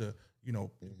 That was the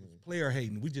player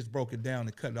hating. We just broke it down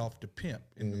and cut off the pimp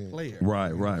and the player. Right,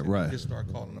 You know what I'm right, saying? right. We just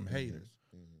start calling them haters.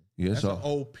 Yeah, That's so an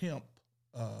old pimp,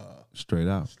 straight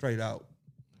out. straight out.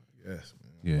 Yes,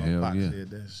 man. Yeah, My hell pops yeah. said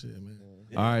that shit, man.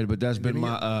 All right, but that's been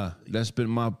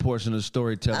my portion of I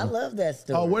storytelling. love that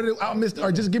story. Oh, where did I missed? Or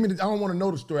just give me. I don't want to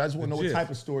know the story. I just want to know what Legit. type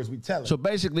of stories we telling. So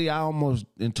basically, I almost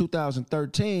in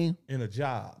 2013. In a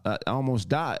job. I almost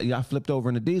died. Yeah, I flipped over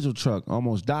in a diesel truck.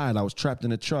 Almost died. I was trapped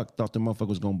in the truck. Thought the motherfucker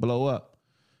was gonna blow up.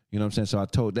 You know what I'm saying? So I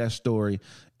told that story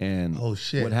and Oh,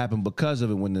 shit. what happened because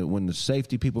of it. When the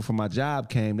safety people from my job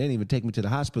came, they didn't even take me to the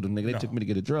hospital, nigga. They took me to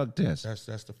get a drug test. That's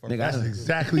the first. Nigga, That's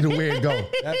exactly the way it go.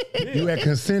 You at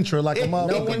Concentra like a motherfucker,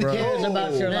 no one bro. cares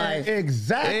about your life.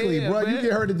 Exactly, Yeah, bro. man. You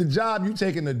get hurt at the job, you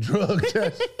taking the drug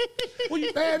test. Man,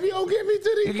 if you don't get me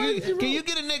to the emergency room. Can you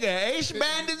get a nigga an H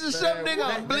bandage or something, nigga?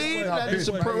 I'm bleeding. wait,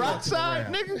 Some wait, wait, peroxide,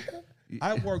 wait. nigga.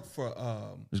 I work for.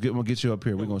 I'm gonna get you up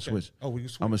here. We're gonna switch. Oh, we can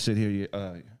switch. I'm gonna sit here.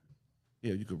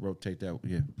 Yeah, you could rotate that.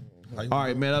 Yeah. All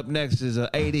right, man. Up next is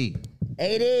AD. 80.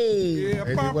 Yeah.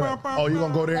 Hey, what up? Oh, you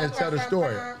gonna go there and tell the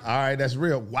story? All right, that's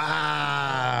real.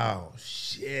 Wow,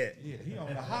 shit. Yeah, he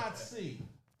on the hot seat.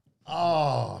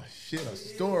 Oh shit, a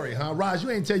story, huh? Raj,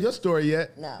 you ain't tell your story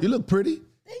yet. No. You look pretty.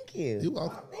 Thank you. You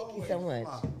welcome. Thank you so much.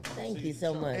 Thank you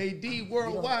so much. AD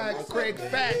Worldwide, Craig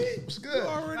Fact. What's good? You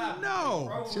already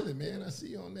know. Chilling, man. I see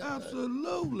you on that.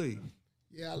 Absolutely.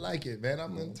 Yeah, I like it, man.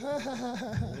 I'm in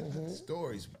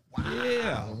stories. Wow.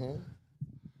 Yeah.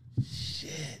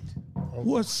 Shit.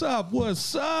 What's up?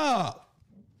 What's up?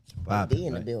 D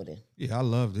in the building. Yeah, I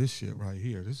love this shit right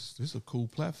here. This is a cool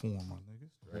platform, my nigga.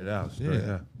 Straight out.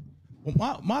 Yeah.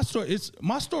 Well, my story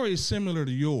is similar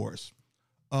to yours.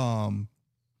 When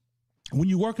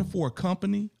you're working for a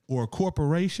company or a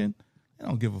corporation, they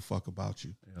don't give a fuck about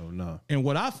you. Hell no. And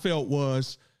what I felt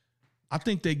was, I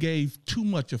think they gave too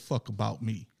much a fuck about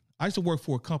me. I used to work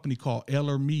for a company called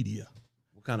Eller Media.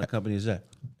 What kind of company is that?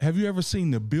 Have you ever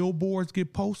seen the billboards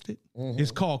get posted?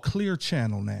 It's called Clear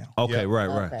Channel now. Okay, right.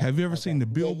 Okay. Have you ever seen the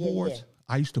Yeah, billboards? yeah.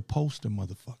 I used to post them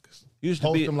motherfuckers. Used to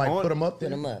Post be them like on- put them up Put there.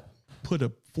 them up. Put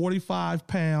a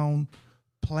 45-pound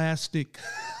plastic.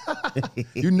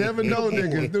 You never know,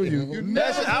 niggas, do you? You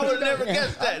never. I would never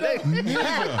guess that. And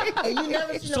you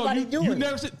never see nobody doing you it.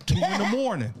 never said 2 in the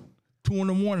morning. 2 in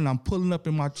the morning, I'm pulling up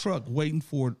in my truck waiting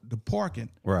for the parking.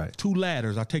 Right. 2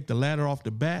 ladders. I take the ladder off the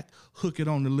back, hook it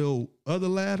on the little other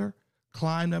ladder,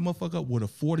 climb that motherfucker up with a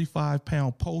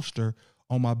 45-pound poster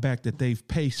on my back that they've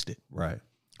pasted. Right.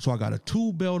 So I got a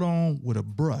tool belt on with a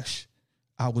brush.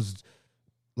 I was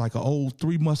like an old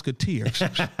Three Musketeers.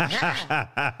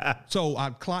 So I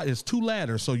climb. It's 2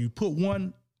 ladders. So you put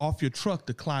one off your truck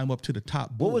to climb up to the top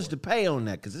board. What was the pay on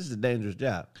that? Because this is a dangerous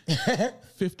job.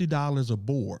 $50 a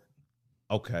board?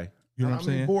 Okay. You know How what I'm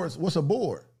many saying? boards? What's a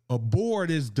board? A board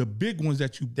is the big ones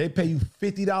that you They pay you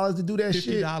 $50 to do that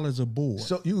shit. $50 a board.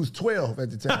 So you was 12 at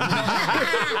the time.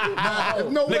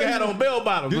 No way. Nigga had on bell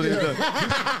bottoms. This is the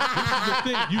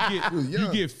thing. was You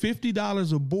young. get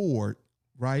 $50 a board,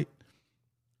 right?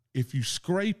 If you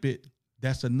scrape it,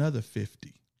 that's another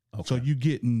 50. So you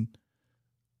get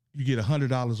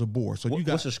 $100 a board. So you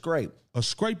got What's a scrape? a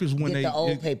scrape is when Get they the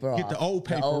old paper get off. the old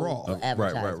paper off.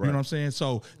 Advertising. right. You know what I'm saying?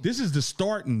 So this is the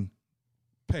starting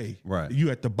pay. Right. You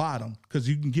at the bottom because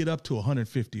you can get up to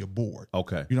 150 a board.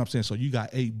 Okay. You know what I'm saying? So you got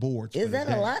 8 boards. Is for the that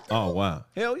day. a lot, though? Oh, wow.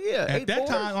 Hell yeah. At 8 that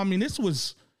boards? time, I mean, this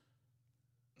was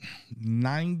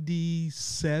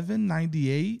 97,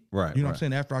 98. Right, You know what I'm right.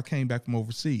 saying? After I came back from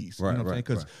overseas. Right, You know what I'm saying? right,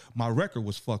 Because right. my record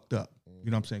was fucked up. You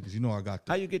know what I'm saying? Because I got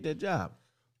How you get that job?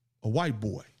 a white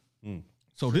boy.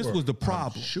 So this was the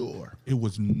problem. Sure. It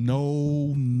was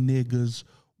no niggas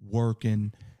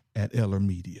working at Eller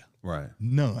Media. Right.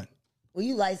 None. Well,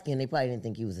 you light skinned. They probably didn't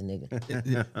think you was a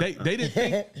nigga. They didn't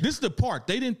think, this is the part,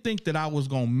 they didn't think that I was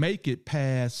going to make it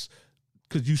past,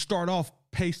 because you start off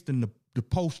pasting the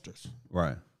posters.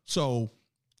 Right. So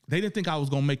they didn't think I was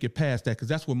going to make it past that, because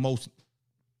that's what most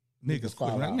niggas fall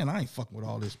quit. Like, off. man, I ain't fucking with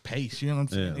all this paste. You know what I'm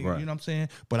saying? Yeah, nigga? right. You know what I'm saying?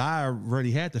 But I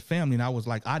already had the family, and I was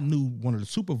like, I knew one of the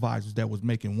supervisors that was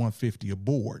making $150 a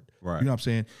board. Right. You know what I'm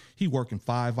saying? He working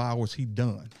 5 hours, he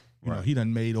done. You know, he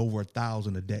done made over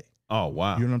 $1,000 a day. Oh,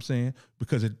 wow. You know what I'm saying?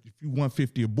 Because if you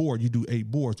 150 a board, you do 8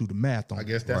 boards, do the math on I it.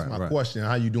 guess that's Right, my right. question.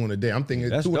 How you doing today? I'm thinking,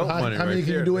 That's how dope money many right can you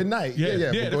there. do at night? Yeah,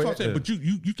 but that's go what I'm ahead. saying. But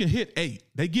you can hit 8.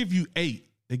 They give you 8.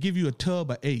 They give you a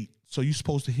tub of 8. So you're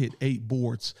supposed to hit 8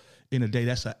 boards in a day.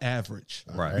 That's an average.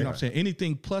 Right. You know what I'm saying?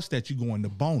 Anything plus that, you go into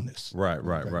bonus. Right,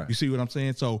 right, right. You see what I'm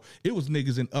saying? So it was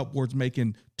niggas in upwards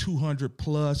making 200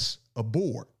 plus a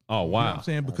board. Oh, You know what wow. I'm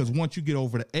saying? Because once you get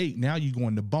over the 8, now you go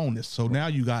into bonus. So now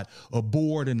you got a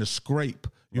board and a scrape.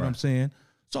 You know what I'm saying?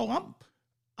 So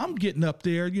I'm getting up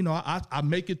there. You know, I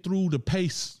make it through the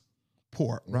pace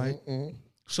port, right?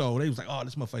 So they was like, oh,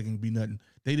 this motherfucker can be nothing.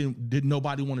 They didn't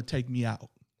nobody want to take me out.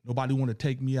 Nobody want to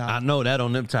take me out. I know that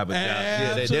on them type of jobs.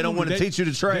 Yeah, they don't want to teach you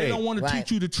to trade. They don't want Right. to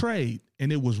teach you to trade.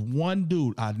 And it was one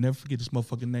dude, I'd never forget this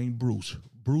motherfucker named Bruce.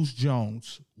 Bruce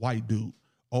Jones, white dude,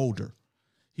 older.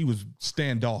 He was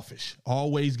standoffish,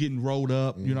 always getting rolled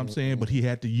up, you know what I'm saying? But he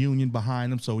had the union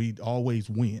behind him, so he'd always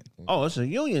win. Oh, it's a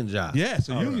union job. Yeah, it's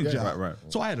a union job. Right.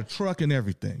 So I had a truck and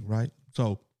everything, right?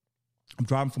 So I'm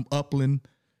driving from Upland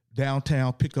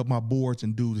downtown, pick up my boards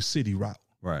and do the city route.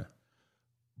 Right.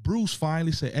 Bruce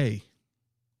finally said, hey,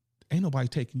 ain't nobody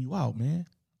taking you out, man.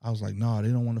 I was like, nah, they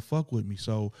don't want to fuck with me.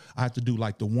 So I have to do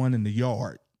like the one in the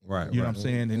yard. Right. You know what I'm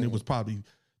saying? And it was probably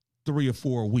 3 or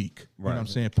 4 a week. You know what I'm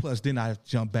saying? Plus, then I have to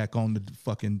jump back on the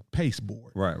fucking pace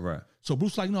board. Right. So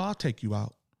Bruce like, no, I'll take you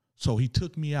out. So he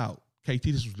took me out. KT,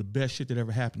 this was the best shit that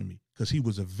ever happened to me because he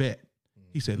was a vet.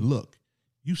 He said, look,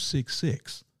 you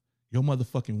 6'6". Your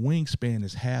motherfucking wingspan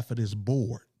is half of this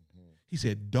board. He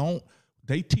said,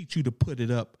 they teach you to put it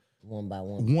up One by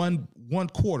one. one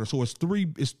quarter. So it's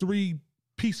three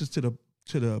pieces to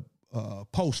the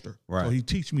poster. Right. So he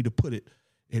teach me to put it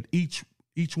at each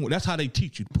one. That's how they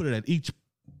teach you to put it at each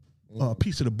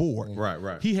piece of the board.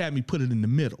 Right. He had me put it in the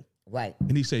middle, Right.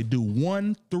 and he said, "Do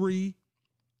 1, 3,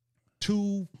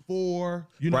 2, 4."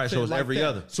 You know, Right, what I'm so saying? it's Like every that.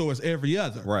 other. So it's every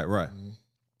other. Right.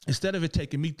 Instead of it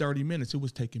taking me 30 minutes, it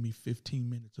was taking me 15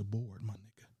 minutes a board, my nigga.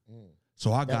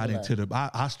 So I got into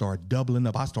I started doubling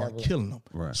up. I started killing them,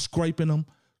 Right. scraping them,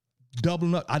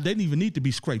 doubling up. I didn't even need to be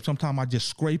scraped. Sometimes I just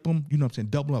scrape them, you know what I'm saying,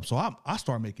 double up. So I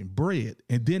started making bread.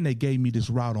 And then they gave me this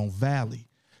route on Valley.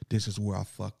 This is where I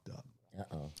fucked up.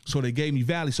 So they gave me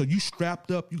Valley. So you strapped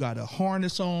up, you got a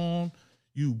harness on,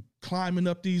 you climbing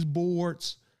up these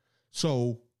boards.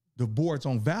 So the boards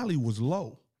on Valley was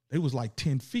low. They was like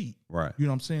 10 feet. Right. You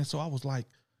know what I'm saying? So I was like,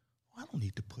 I don't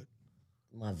need to put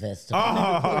My vest.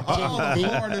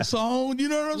 harness on. You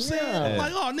know what I'm saying? Yeah. I'm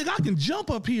like, oh, nigga, I can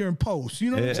jump up here and post.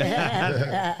 You know what I'm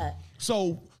saying?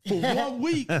 So for 1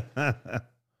 week,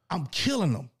 I'm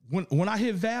killing them. When I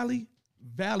hit Valley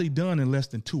done in less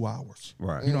than 2 hours.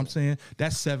 Right. You know what I'm saying?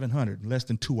 That's 700 in less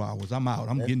than 2 hours. I'm out.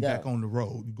 I'm getting go. back on the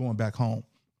road, going back home.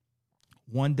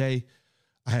 One day,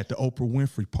 I had the Oprah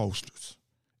Winfrey posters,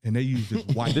 and they used this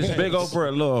white. This big Oprah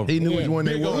at Love. He knew which one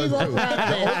they was. Big too.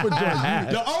 Oprah.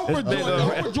 The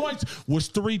Oprah joints was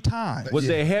 3 times. Was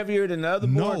they heavier than the other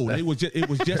board? No, it was just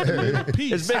a little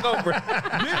piece. It's big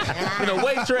Oprah.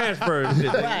 Weight transfer.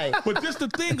 Right. But this the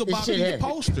thing about shit these heavy.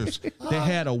 posters. They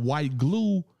had a white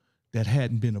glue that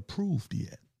hadn't been approved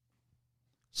yet.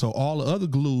 So all the other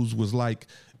glues was like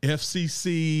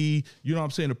FCC, you know what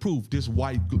I'm saying, approved. This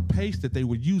white paste that they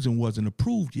were using wasn't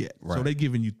approved yet. So Right. they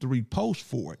giving you 3 posts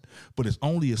for it. But it's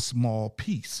only a small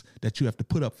piece that you have to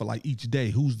put up for like each day.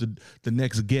 Who's the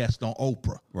next guest on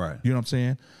Oprah? Right. You know what I'm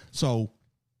saying? So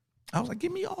I was like,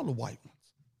 give me all the white ones.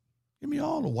 Give me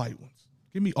all the white ones.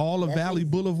 Give me all of Valley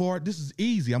Boulevard. This is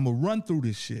easy. I'm going to run through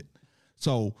this shit.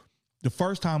 So the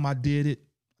first time I did it,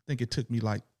 I think it took me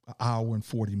like an hour and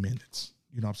 40 minutes.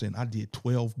 You know what I'm saying? I did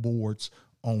 12 boards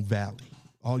on Valley.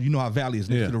 You know how Valley is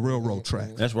next to the railroad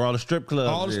track. That's where all the strip clubs.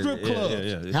 All the is. strip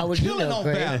clubs. Yeah. How would you Killing know, on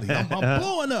Craig? Valley. I'm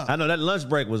blowing up. I know that lunch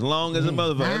break was long as a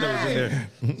motherfucker. I know it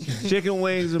was there. Chicken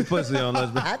wings and pussy on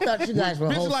lunch break. I thought you guys were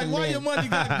Bitch, wholesome like, why men. your money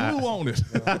got glue on it?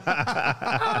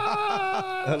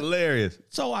 Hilarious.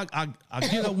 So I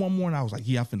get up one morning. I was like,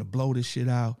 yeah, I'm finna blow this shit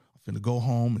out. I'm finna go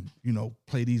home and, you know,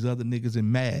 play these other niggas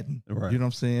in Madden. Right. You know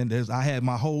what I'm saying? I had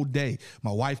my whole day.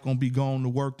 My wife gonna be going to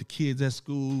work, the kids at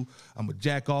school. I'm gonna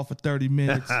jack off for 30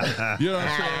 minutes. You know what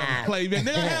I'm saying? I'm play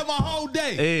Madden. Nigga, I had my whole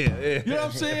day. Yeah. You know what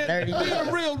I'm saying? 30 Be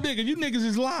a real nigga. You niggas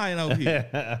is lying out here.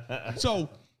 So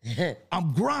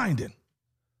I'm grinding.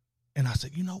 And I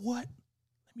said, you know what?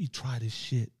 Let me try this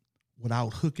shit without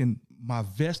hooking my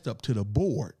vest up to the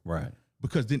board. Right.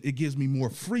 Because then it gives me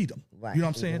more freedom. Right. You know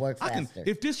what I'm You can saying? work I can, faster.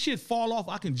 if this shit fall off,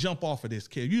 I can jump off of this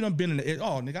kid. You done been in the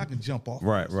nigga, I can jump off.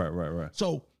 Right. Right.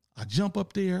 So I jump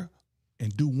up there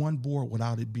and do one board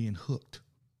without it being hooked.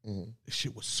 This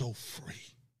shit was so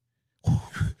free. I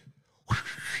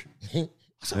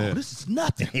said, oh, this is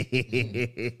nothing.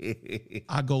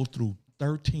 I go through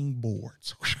 13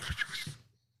 boards.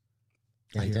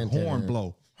 I hear a horn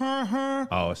blow.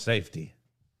 Oh, safety.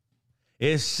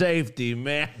 It's safety,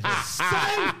 man.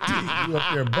 Safety! You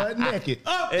up there butt naked.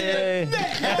 Up there, no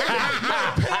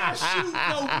parachute,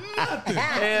 no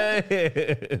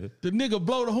nothing. The nigga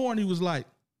blow the horn. He was like,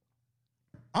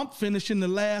 I'm finishing the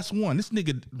last one. This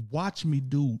nigga watched me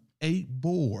do 8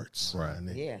 boards. Right.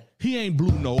 Yeah. He ain't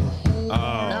blew no hole,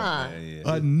 Nah.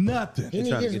 nothing. He need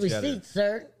trying to his get you out of receipts,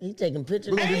 sir. He taking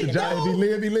pictures. If he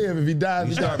live, he live. If he dies,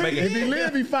 he start dies. making- If he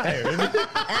live, he fired. If he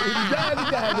dies,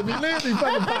 he dies. If he lives, he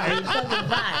fucking fired. Fucking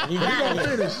fine. He He got gonna it.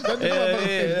 finish. Let the motherfucker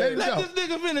finish. Let him Let go. this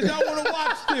nigga finish. I want to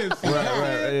watch this.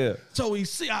 Right, yeah. So he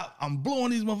see, I'm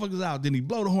blowing these motherfuckers out. Then he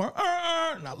blow the horn.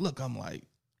 And I look, I'm like,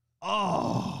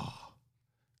 oh,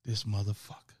 this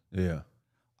motherfucker. Yeah.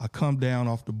 I come down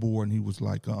off the board and he was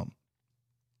like,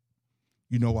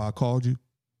 you know why I called you?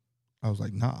 I was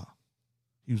like, nah.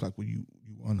 He was like, well, you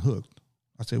unhooked.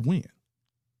 I said, when?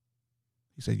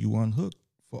 He said, you unhooked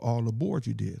for all the boards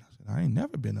you did. I said, I ain't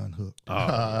never been unhooked.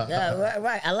 Yeah,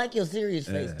 right. I like your serious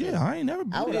face. Yeah, I ain't never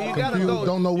been. I would- You I'm gotta confused, go.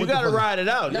 don't know You what the gotta fuck- ride it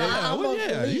out. No, Yeah. I almost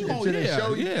yeah, believe you it. gonna, Shit ain't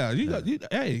show you. you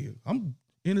got, hey, I'm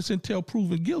innocent till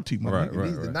proven guilty, my Right, nigga. right.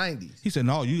 These the 90s. He said,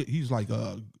 no, he's like,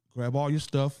 grab all your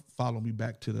stuff, follow me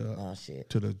back to Oh shit.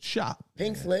 the shop.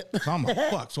 Pink slip. So I'm like,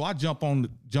 fuck. So I jump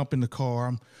in the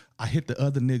car. I hit the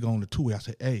other nigga on the two-way. I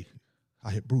said, hey, I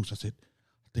hit Bruce. I said,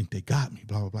 I think they got me,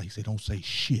 blah, blah, blah. He said, don't say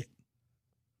shit.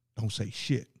 Don't say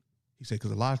shit. He said,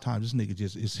 because a lot of times this nigga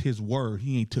just, it's his word.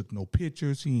 He ain't took no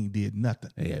pictures. He ain't did nothing.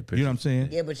 He had You know pictures. what I'm saying?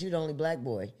 Yeah, but you the only black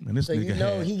boy. And this so you nigga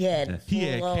know had- he had He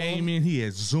had full-on- came in, he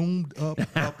had zoomed up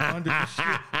under the shit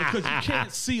because you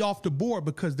can't see off the board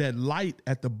because that light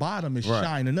at the bottom is Right.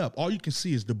 shining up. All you can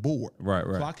see is the board. Right,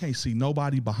 right. So I can't see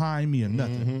nobody behind me or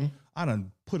nothing. I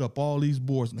done put up all these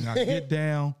boards and I get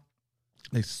down.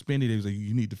 They suspended. They was like,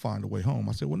 you need to find a way home.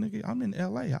 I said, well, nigga, I'm in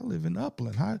LA. I live in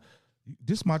Upland.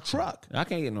 This my truck. I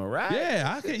can't get no ride.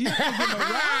 Yeah, I can't. You can't get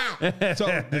no ride. So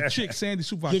the chick, Sandy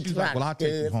Supervisor, Get she was like, "Well, I'll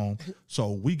take you rocked, home."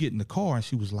 So we get in the car, and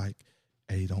she was like,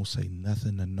 "Hey, don't say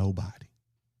nothing to nobody.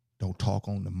 Don't talk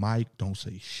on the mic. Don't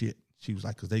say shit." She was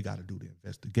like, "Cause they got to do the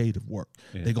investigative work.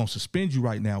 Yeah. They're gonna suspend you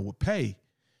right now with pay,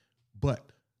 but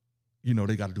you know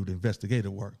they got to do the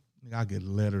investigative work." I get a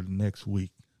letter the next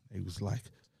week. It was like,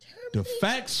 "The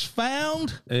facts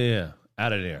found." Yeah.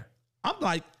 Out of there. I'm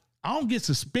like, I don't get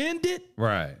suspended.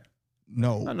 Right.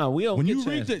 No, No, we don't when get you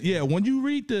read when you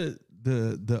read the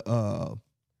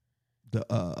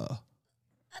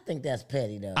I think that's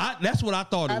petty though. that's what I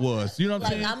thought it was. You know what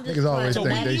I'm saying? I'm just Niggas always trying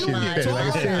to think they shit is maximize petty. Like I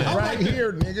my- said, I'm right like-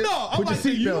 here, nigga. No, I'm Put your like, the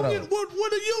seatbelt union, on.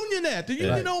 what the union at? The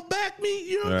union Right. don't back me.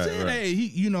 You know what Right, I'm saying? right. Hey,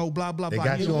 he, blah, blah, They blah.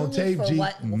 got He- you on tape, For G. Nigga,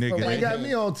 white They got men.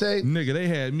 me on tape. Nigga, they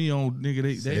had me on, nigga,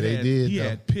 they Yeah, they did, he though.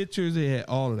 had pictures, they had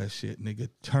all of that shit, nigga,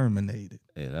 terminated.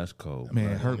 Yeah, that's cold. Man,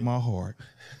 bro. it hurt my heart.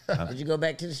 Did you go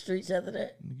back to the streets after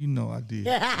that? You know I did.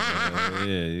 Yeah,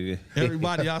 you get-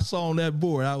 Everybody I saw on that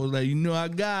board, I was like, you know I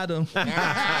got him. Hell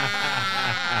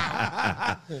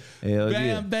Bam,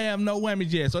 yeah. bam, no whammy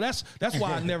jazz. So that's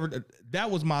why I never.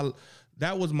 That was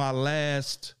my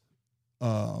last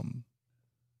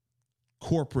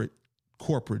corporate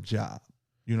job.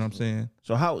 You know what I'm saying?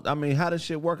 So how does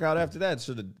shit work out after that?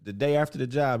 So the day after the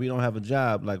job, you don't have a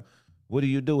job. Like, what do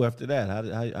you do after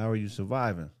that? How are you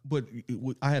surviving? But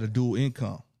I had a dual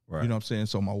income. Right. You know what I'm saying?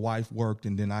 So my wife worked,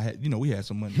 and then I had, we had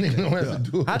some money. Nigga don't have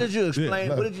to do it. How did you explain?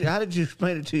 How did you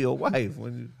explain it to your wife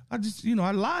when you? I just,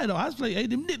 I lied. I was like, hey,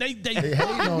 they They hating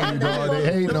on you, dog. They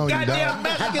hating on you, Goddamn dog.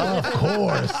 Mexicans! Of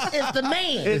course. It's the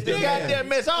man. It's the goddamn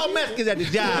mess. All Mexicans at the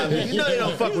job. You know they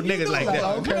don't fuck with niggas like that.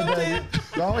 Okay, baby.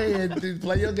 Go ahead, dude,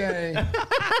 play your game. Right.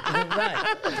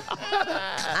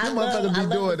 I motherfuckers be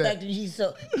love doing the that. fact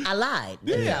that I lied.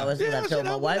 That's what I I told said,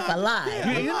 my wife. I lied.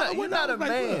 Yeah. You're not a Like,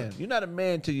 man. You're not a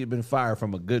man till you've been fired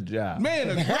from a good job.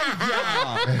 Man, a great job.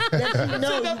 That you know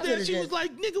Sitting you up there, could've she was just-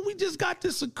 like, nigga, we just got the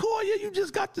Sequoia. You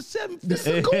just got the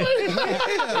 750.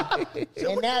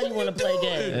 and now you want to play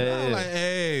games. I'm like,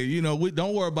 hey, we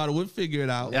don't worry about it. We'll figure it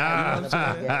out.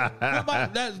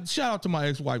 Shout out to my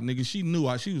ex-wife, nigga. She knew.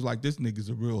 She was like, this nigga's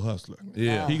a real hustler.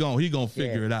 Yeah. He gonna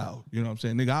figure it out. You know what I'm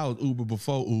saying? Nigga, I was Uber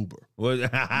before Uber.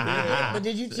 But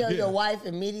did you tell your wife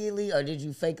immediately, or did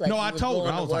you fake like? No, you I was told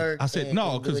her. going I to was like, work I said and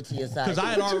no, do it to your side? because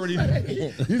I had already.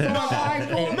 You saw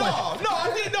my No,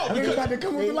 I didn't know. He Because about to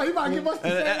come with me like he about to give us the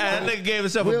same. And that nigga gave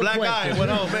himself a Real black question. eye and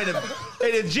went home, man.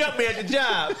 They didn't jump me at the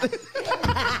job. The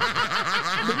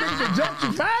niggas that jumped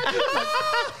you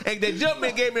fast And they jumped me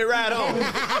and gave me a ride home.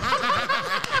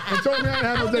 and told me I didn't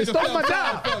have no. They stole my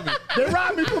job. They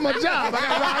robbed me for my job. I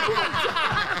got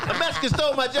robbed. The Mexican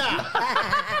stole my job.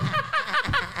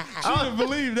 she didn't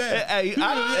believe that. Hey, She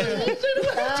didn't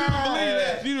believe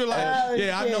that. She was like, Oh,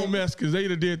 yeah, I know shit. Mexicans. They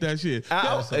done did that shit.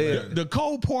 yeah. The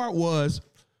cold part was,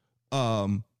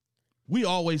 we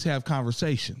always have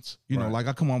conversations. Right. Like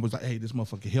I come on was like, hey, this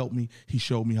motherfucker helped me. He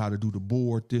showed me how to do the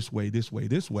board this way, this way,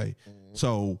 this way.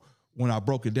 So when I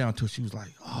broke it down to her, she was like,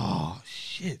 oh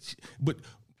shit. But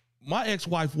my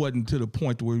ex-wife wasn't to the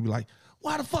point to where we be like,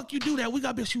 why the fuck you do that? We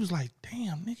got bitch. She was like,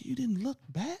 damn, nigga, you didn't look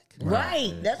back.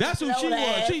 Right. That's who she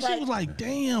was. She Like, was like,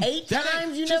 damn. 8 that ain't-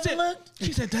 times you she never said- looked?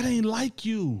 She said, that ain't like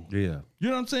you. Yeah. You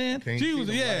know what I'm saying? Can't She see was,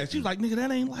 them yeah. like She was like, nigga,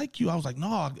 that ain't like you. I was like,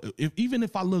 no. Even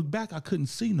if I look back, I couldn't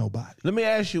see nobody. Let me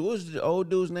ask you, what was the old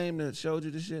dude's name that showed you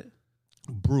the shit?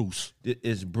 Bruce.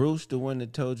 Is Bruce the one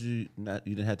that told you you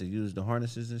didn't have to use the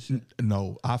harnesses and shit?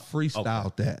 No, I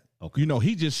freestyled that. Okay. You know,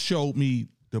 he just showed me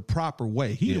the proper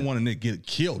way. He didn't want to get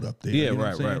killed up there. Yeah, you know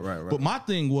right, what I'm saying? right. But my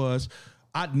thing was,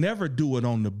 I'd never do it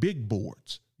on the big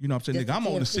boards. You know what I'm saying? Just Nigga, I'm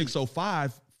on the 10 feet.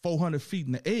 605, 400 feet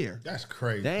in the air. That's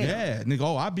crazy. Damn. Yeah, nigga.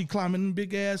 Oh, I be climbing them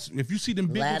big ass. If you see them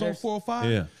big ones on Ladders.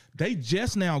 405, Yeah. they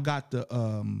just now got the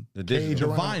The Cage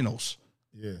digital. the around. vinyls.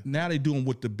 Yeah. Now they do them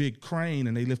with the big crane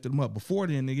and they lifted them up. Before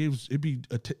then, nigga, it'd be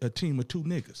a team of 2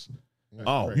 niggas.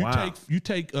 Oh, You wow.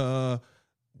 take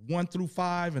 1 through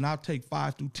 5, and I'll take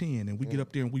 5 through 10, and we get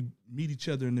up there and we meet each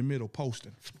other in the middle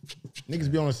posting.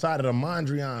 Niggas be on the side of the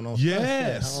Mondrian on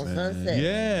Yes, On Sunset.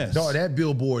 yes, Dog, that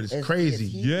billboard is It's crazy,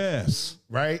 huge. yes.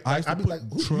 right? I used to I be put, like,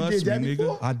 who, you trust did that me,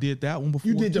 before? nigga. I did that one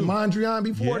before. You did the too. Mondrian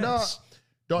before, Yes. dog?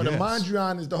 Dog, the Yes.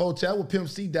 Mondrian is the hotel where Pimp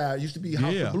C died. It used to be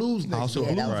House Yeah. of Blues next House of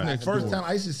door. Blues Right. next First door. time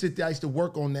I used to sit there, I used to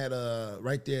work on that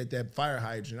right there at that fire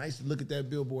hydrant. I used to look at that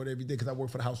billboard every day because I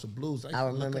worked for the House of Blues. used I to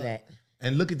look remember up that.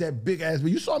 And look at that big ass.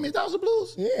 But you saw me at the House of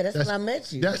Blues? Yeah, that's when I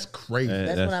met you. That's crazy.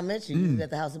 That's when I met you. You was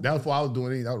at the house of That was before I was doing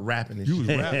anything. I was rapping and You was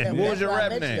shit. rapping. What was your That's where I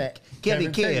rap met you name? at.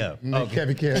 Kevin Kev. No,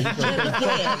 Kevin Kev.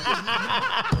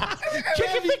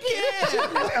 Kevin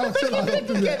Kev. I was telling her, don't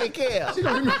do that. Kevin Kev. She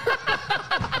don't even-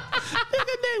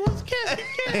 Nigga name was Kevin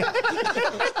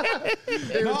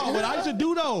Kev. No, but I used to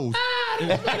do those.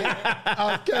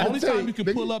 Only time you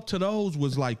could pull up to those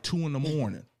was like 2 in the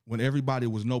morning when everybody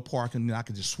was no parking, and I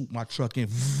could just swoop my truck in,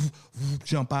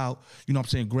 jump out, you know what I'm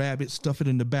saying, grab it, stuff it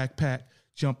in the backpack,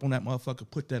 jump on that motherfucker,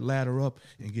 put that ladder up,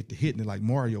 and get to hitting it like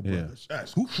Mario Brothers.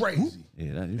 That's crazy. Yeah,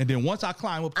 And then once I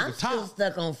climb up to I'm the still top,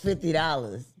 stuck on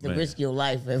 $50 to Man. risk your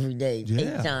life every day,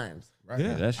 Yeah. 8 times. Right?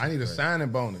 Yeah. that's I need a crazy. signing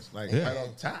bonus, like yeah, right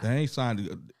on top. they ain't signed.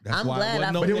 That's I'm why glad it wasn't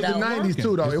I no. But it was the Without 90s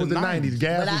too, though. It's It was the the 90s.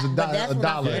 Gas was But that's a when I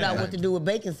dollar. figured out what to do with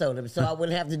baking soda, so I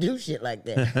wouldn't have to do shit like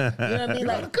that. You know what I mean?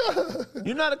 Like,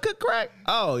 You not a cook crack?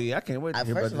 Oh yeah, I can't wait to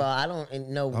hear first of about all, I don't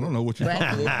know what you're crack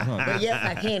talking is, about. but yes,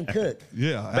 I can cook.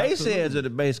 Yeah, Bass absolutely. heads are the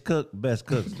best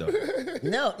cooks though.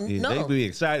 No, Yeah, no. They be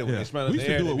excited when Yeah. they smell We the used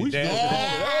to air. do They it. be We used to do dancing.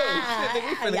 it. Oh, shit, nigga,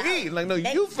 we finna Yeah. eat. Like, no,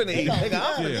 They- you finna they eat. gonna Nigga, I'm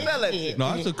come. finna Yeah. smell that shit.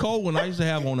 No, it's a cold one I used to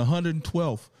have on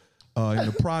 112th in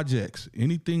the projects.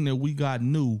 Anything that we got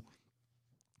new,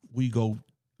 we go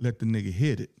let the nigga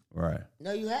hit it. Right.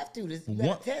 No, you have to. You One-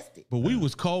 gotta test it. But we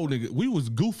was cold nigga. We was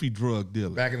goofy drug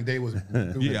dealers. Back in the day was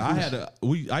Yeah,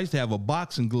 I used to have a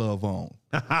boxing glove on.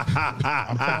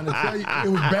 I'm trying to tell you, it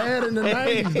was bad in the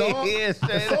 90s, dog. Yeah,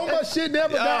 straight And so much shit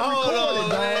never got hold recorded, on,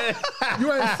 dog.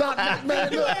 You ain't something,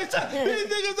 man. Look, These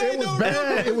niggas it ain't was no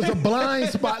bad. It was a blind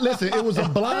spot. Listen, it was a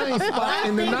blind spot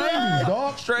in the 90s,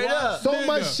 dog. Straight up. So Nigga.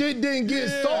 much shit didn't get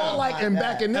sold like in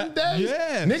back in them days.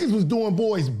 Yes. Niggas was doing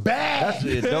boys bad. That's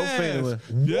it. Dope finger.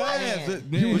 Yes.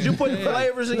 Was you putting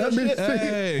flavors in your Let me shit? see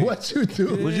Hey. what you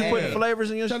do. Was you Yeah. putting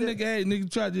flavors in your Some shit? nigga, hey, nigga,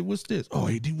 try to, what's this? Oh,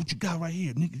 hey, dude, what you got right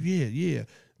here? Nigga, yeah.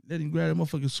 Let him grab that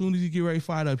motherfucker. As soon as he get ready to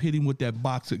fire up, hit him with that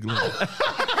boxer glove.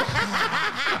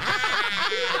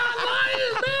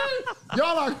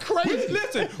 Y'all are crazy.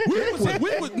 Listen, we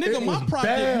was nigga, my was project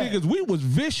bad. niggas, we was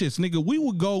vicious, nigga. We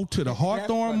would go to the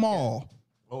Hawthorne Mall.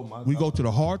 Oh my We go to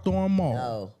the Hawthorne Mall,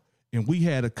 No. and we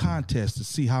had a contest to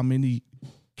see how many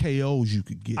KOs you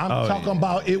could get. I'm talking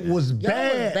about it was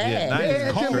bad. bad. Yeah, They 90s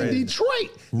had them in crazy. Detroit.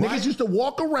 Right. Niggas used to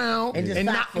walk around And and, just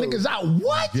knock stop food. niggas out.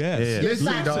 What? Yes. Listen,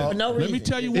 Stop dog. for no Let me reason.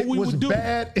 tell you what It we was would do.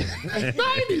 bad.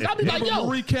 90s. I be like, Remember yo.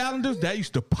 Marie Callender's? That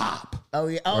used to pop. Oh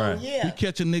yeah. Oh Right. We yeah.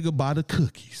 catch a nigga by the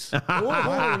cookies. Ooh,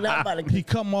 not by the He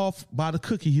come off by the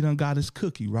cookie. He done got his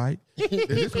cookie, right?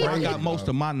 This where I crazy, got most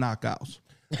of my knockouts.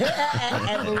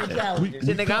 at Marie Callender's.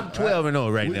 Shit, nigga, I'm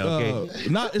 12-0 right now, okay?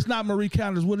 It's not Marie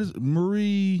Callender's. What is it?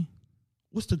 Marie?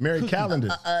 What's the Mary cookie?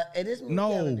 Callender's. It is Marie No,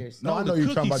 Callender's. no, I know the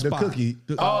you're talking about the spot. cookie.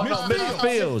 Oh, Miss no, Miss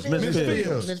Fields. Miss Miss Fields.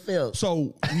 Fields. Miss Fields.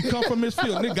 So you come from Miss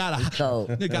Fields, nigga got a Cold.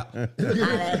 nigga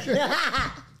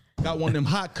got one of them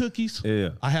hot cookies.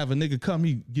 Yeah. I have a nigga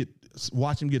come,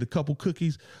 watch him get a couple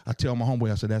cookies. I tell my homeboy,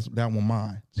 I said, that one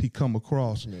mine. He come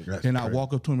across, and I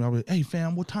walk up to him. I was, hey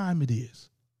fam, what time it is?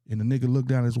 And the nigga looked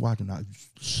down at his watch, and I,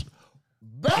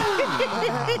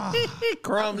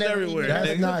 Crumbs everywhere. That's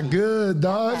nigga. not good,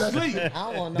 dog. sleep. I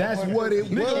don't want no That's more what it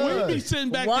Nigga, we be was. sitting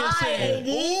back Why, there saying, AD?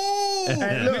 ooh,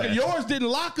 Hey, look. nigga, yours didn't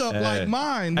lock up like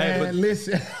mine. Hey, man. And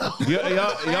listen, Y'all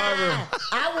ever...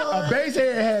 I a base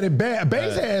head had it bad. A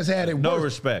base heads had it no worse.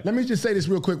 respect. Let me just say this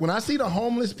real quick. When I see the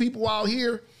homeless people out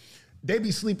here, they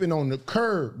be sleeping on the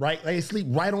curb, right? They sleep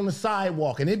right on the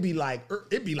sidewalk, and it'd be like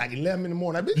 11 in the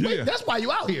morning. Wait, Yeah. that's why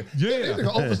you out here. Yeah. This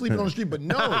nigga oversleeping on the street, but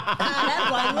no.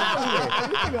 That's why you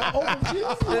out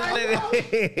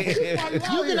here.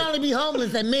 You can only be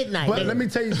homeless at midnight. But nigga. let me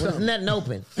tell you There's something. nothing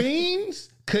open. Fiends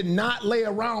could not lay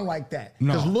around like that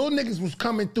because No. little niggas was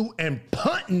coming through and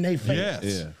punting they face. Yes.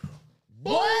 Yeah.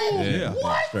 What? Yeah.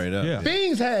 What? Straight up. Yeah.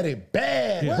 Fiends had it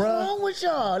bad, What's bruh. wrong with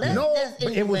y'all? That's, No, that's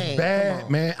but it was inhumane. Come bad,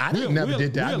 on. man. I We're- never we're-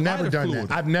 did that. we're I've never lighter done fluid.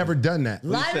 that. I've never done that.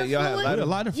 Lighter said y'all had fluid? lighter- A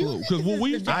lot of fluid. Because what we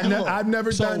used to I've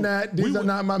never So, done that. These we are would-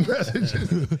 not my messages.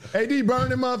 AD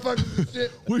burning motherfuckers and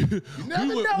shit. We, You never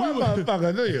know a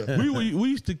motherfucker, do you? we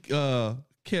used to catch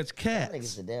I think it's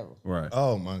cats the devil. Right.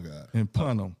 Oh my God. and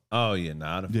punt them. Oh yeah,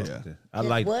 nah, I don't fuck Yeah. with that. I Yeah,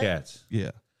 like what? cats. Yeah.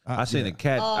 I seen a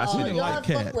cat. I Oh, seen didn't a, y'all like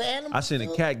fuck cats. with animals I seen a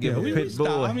too? cat give Yeah, a we pit would bull.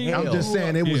 stop. a I mean, hell. I'm just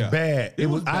saying it was Yeah. bad. It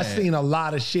was I bad. seen a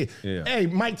lot of shit. Yeah. Hey,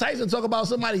 Mike Tyson talk about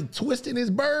somebody twisting his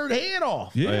bird head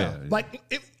off. Yeah. Oh, yeah. Like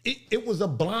it was a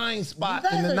blind spot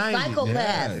You in the guys are 90s.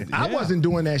 psychopaths. I wasn't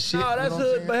doing that shit. No, you that's know what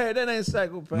I'm hood, but hey, that ain't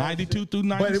psychopath. 92 through saying?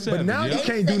 97. But now yeah. you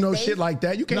can't do no They- shit like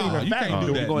that. You can't Nah, even you fact can't Oh,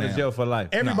 do you that going to now. jail for life.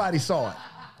 Everybody saw it.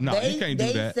 No, They- you can't do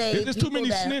they that. say There's too people many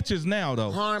that snitches now,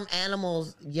 though. Harm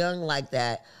animals young like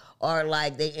that, or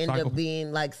like they end Psycho- up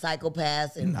being like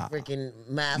psychopaths and Nah. freaking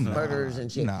mass murderers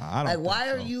and shit. Nah, I don't like, think why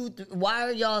are so. you? Why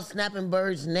are y'all snapping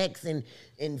birds' necks and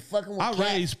fucking with I cats?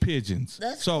 raised pigeons.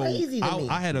 That's so crazy to me.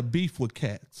 I had a beef with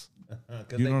cats.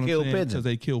 Because You they know what kill I'm saying? pigeons. Because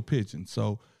they kill pigeons.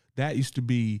 So that used to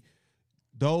be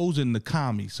those and the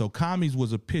commies. So commies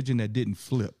was a pigeon that didn't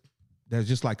flip. That's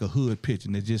just like a hood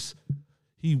pigeon. That just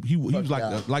he was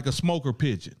like a smoker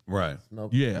pigeon. Right. Smoke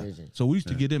Yeah. pigeon. So we used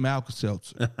to get him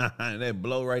Alka-Seltzer. They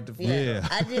blow right the fuck. Yeah.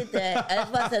 I did that.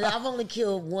 That's why I said I've only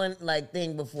killed one like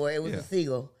thing before. It was a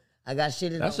seagull. I got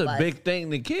shitted That's on. a by- big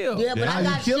thing to kill. Yeah, but How I you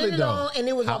got kill it, shitted though? on, and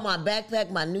it was on my backpack,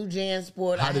 my new Jan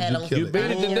Sport. How I did had you on kill some it? beat it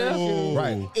to iron death? shoes.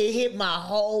 Right. It hit my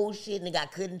whole shit, nigga. I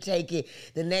couldn't take it.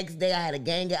 The next day, I had a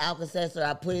gang of Alka-Seltzer.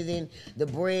 I put it in the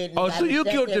bread. Oh, nigga, so I you just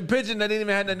killed sat the there, pigeon that didn't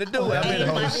even have nothing to do with it. I mean, and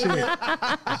Oh, my shit.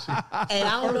 nigga- And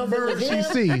I don't know if it Bird was she him.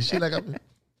 see. She like,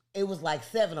 It was like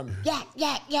 7 of them. Yak,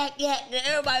 yak, yak, yak. And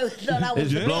everybody thought I was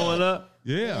it's dead. blowing up.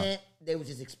 Yeah. And they was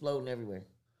just exploding everywhere.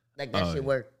 Like that Oh, shit yeah.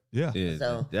 worked. Yeah. Yeah,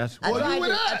 So that's I what. tried, you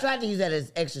to, and I tried to use that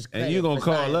as extra credit. And you gonna for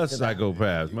call science, us 'cause I-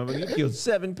 psychopaths? Remember, you killed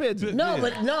 7 pigeons. No,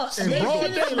 but no. They broad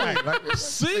did something to me. daylight. Like,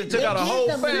 See, took out a did whole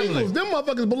something to me. family. them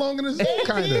motherfuckers belong in the zoo, They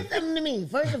kind did of. something to me.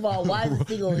 First of all, why is the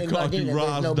seagull in called you Gardena? There's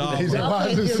no Roz blue. He said, Y'all why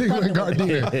can't is this just single in fucking with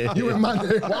me. Gardena? You in my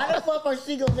name. Why the fuck are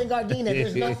seagulls in Gardena?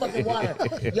 There's no fucking water.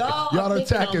 Y'all Y'all are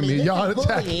picking on attacking me. This Y'all is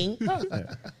attacking. bullying,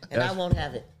 and I won't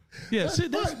have it. Yeah, see,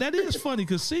 that is funny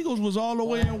because Seagulls was all the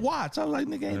way in Watts. I was like,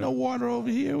 nigga, ain't no water over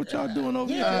here. What y'all doing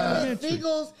over here? Yeah, Elementary?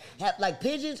 seagulls have like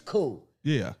pigeons. Cool.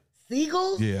 Yeah,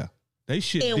 Seagulls yeah. They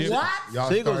shit in different. what? Y'all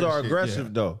Seagulls started are shit.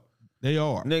 aggressive though. They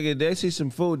are. Nigga, they see some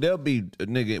food, they'll be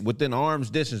nigga within arm's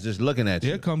distance just looking at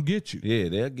They'll you. come get you. Yeah,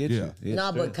 they'll get Yeah. you. Yeah,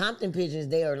 No, but Compton pigeons,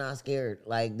 they are not scared.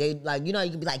 Like they, like you know, you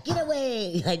can be like, get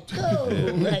away, like go,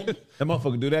 like that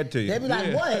motherfucker do that to you. they be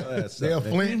like, what? That's They'll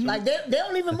something. flinch. Like they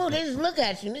don't even move. They just look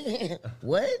at you. Nigga.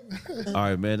 What? All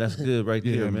right, man, that's good right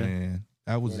Yeah, there, man. man.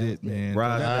 That was it, man.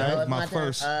 Rise, That man. was my turn.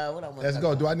 first. What I wanna Let's talk go.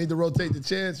 about? Do I need to rotate the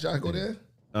chairs? Shall I go there?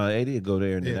 80 will go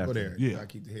there and then Yeah, go after. there. Yeah. I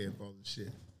keep the headphones and shit.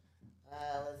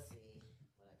 Let's see.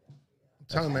 I'm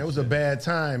telling you, man, it was a bad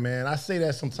time, man. I say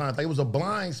that sometimes. Like, it was a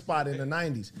blind spot in the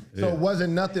 90s. So it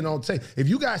wasn't nothing on tape. If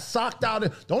you got socked out,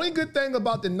 the only good thing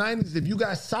about the 90s, if you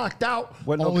got socked out,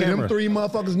 Wasn't no only them camera. 3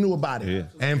 motherfuckers knew about it. Yeah.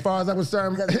 And as far as I'm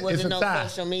concerned, Because it it's a wasn't no tie.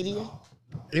 social media.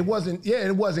 It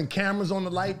wasn't cameras on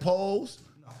the light poles.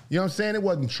 You know what I'm saying? It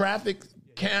wasn't traffic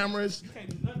cameras.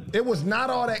 It was not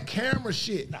all that camera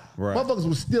shit. Right. Motherfuckers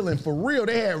was stealing for real.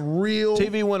 They had real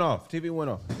TV went off.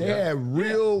 They had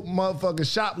real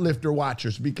motherfucking shoplifter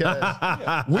watchers because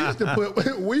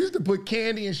we used to put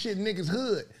candy and shit in niggas'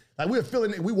 hood. Like we were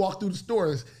feeling it. We walked through the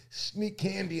stores, sneak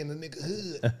candy in the nigga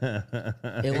hood,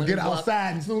 and get outside.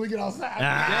 And as soon as we get outside,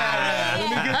 Let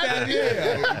me get that.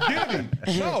 Yeah, get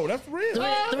him. No, that's real.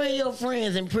 Three of your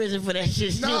friends in prison for that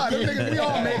shit. nah, them niggas, we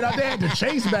all made it out. They had to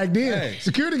chase back then. Hey.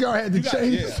 Security guard had to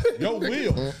chase. Yeah, your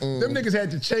will. Them niggas had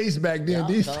to chase back then. Y'all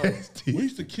These cold. days, We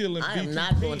used to kill in I am B210s.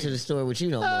 not going to the store with you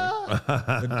no more.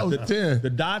 I was 10. The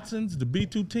Dotsons, the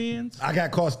B210s. I got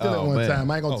caught stealing Oh, one man.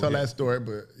 time. I ain't gonna tell yeah. that story,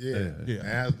 but yeah. Yeah. Man,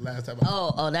 that was last time.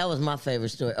 Oh, that was my favorite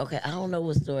story. Okay, I don't know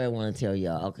what story I want to tell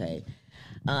y'all. Okay,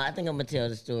 I think I'm gonna tell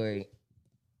the story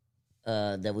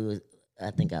that we was.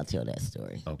 I think I'll tell that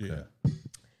story. Okay.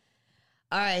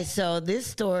 All right, so this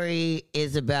story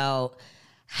is about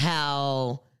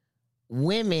how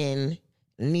women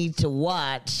need to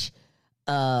watch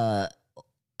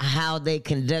how they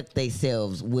conduct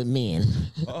themselves with men.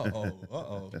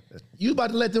 Uh-oh. You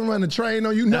about to let them run the train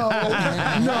on you? No. What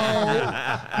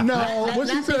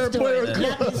you Not said, this Players story.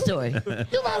 Club? Not this story. You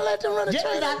about to let them run the Just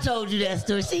train? because I told you that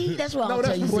story. See, that's why No, I'll tell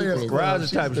that's you Players secrets. Club.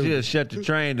 Rouse the type of shit shut the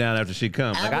train down after she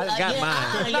comes. Like, I got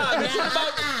mine.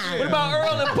 What about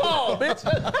Earl and Paul, bitch?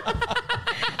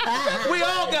 We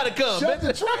all gotta come, Shut bitch.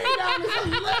 the train down. It's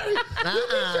hilarious. Shut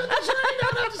the train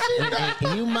down after she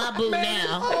done. You my boo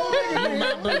now. You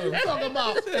my boo. Talking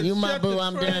about You my boo.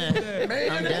 I'm done.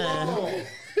 man. I'm done.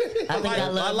 I think I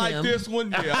love I like him. this one.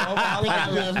 Yeah, I I think I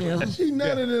like this. love him. She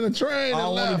nutted in a train. I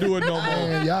don't want and to do it no more.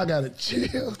 Man, y'all gotta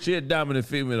chill. She a dominant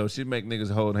female though. She make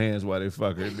niggas hold hands while they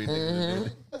fuck her. It be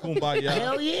niggas Kumbaya.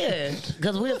 Hell yeah,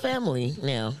 because we're a family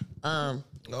now. Oh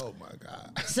my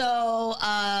God. So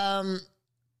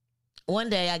one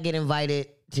day I get invited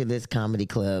to this comedy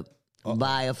club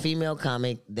by a female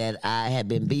comic that I had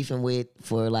been beefing with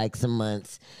for like some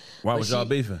months. Why But was y'all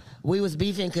beefing? We was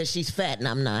beefing because she's fat and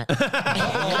I'm not. All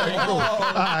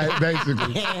right,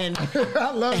 basically. and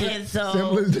I love it. And so,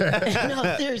 Simple as that.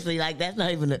 no, seriously, like that's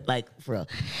not even like for real.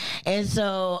 And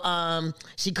so,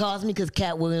 she calls me because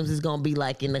Cat Williams is gonna be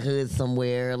like in the hood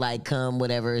somewhere, like come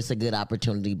whatever. It's a good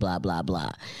opportunity, blah blah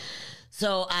blah.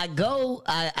 So I go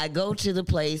to the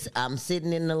place. I'm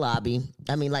sitting in the lobby.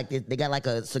 I mean, like they got like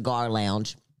a cigar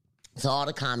lounge. So all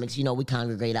the comics, you know, we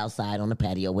congregate outside on the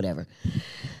patio, whatever.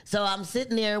 So I'm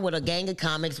sitting there with a gang of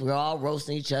comics. We're all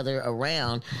roasting each other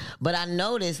around. But I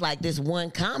noticed like this one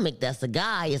comic that's a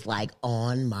guy is like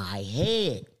on my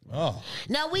head. Oh,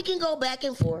 Now we can go back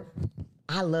and forth.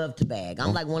 I love to bag.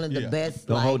 I'm like one of the Yeah. best.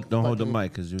 Don't like, hold the fucking-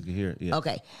 mic because you can hear it. Yeah.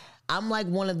 Okay. I'm like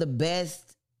one of the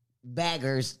best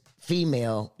baggers,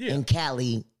 female, Yeah. in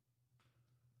Cali,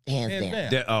 hands hands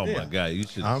down. down. Oh my Yeah. God, you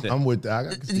should. I'm with that.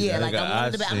 I can see Yeah, that. like I'm one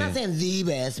of the I best. I'm not seen- saying the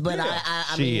best, but Yeah.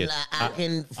 I She mean, is. I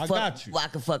can I fuck. got you. I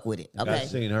can fuck with it. I Okay.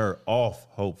 seen her off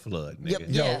Hope Flood, nigga. Yep.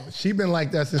 Yo, Yeah. she been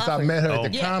like that since I Offer. met her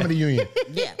at the Yeah. comedy union.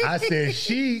 Yeah. I said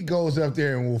she goes up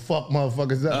there and will fuck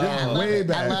motherfuckers up. Yeah, I love Way it.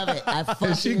 back. I love it. I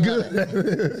And she fucking love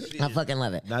good. it. I fucking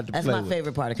love it. Not to That's play my with.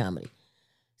 favorite part of comedy.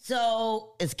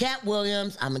 So it's Cat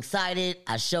Williams. I'm excited.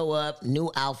 I show up,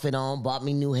 new outfit on, bought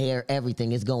me new hair.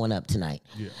 Everything is going up tonight.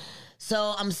 Yeah.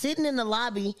 So I'm sitting in the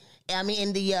lobby. I mean,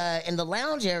 in the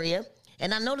lounge area.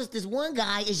 And I noticed this one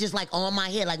guy is just like on my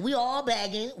head. Like we all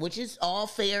bagging, which is all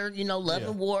fair, you know, love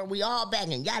and war. We all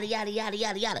bagging, yada, yada, yada,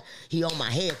 yada, yada. He on my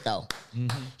head though.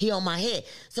 He on my head.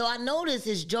 So I noticed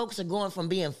his jokes are going from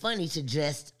being funny to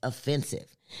just offensive.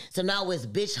 So now it's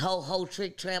bitch, ho,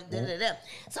 trick, tramp, da, da, da.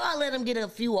 So I let him get a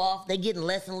few off. They getting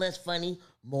less and less funny,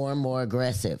 more and more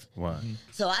aggressive. Why?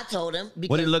 So I told him.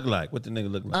 What did it look like? What the nigga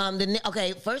look like?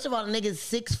 Okay, first of all, the nigga's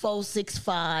 6'4",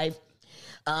 6'5",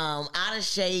 out of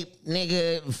shape,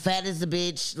 nigga, fat as a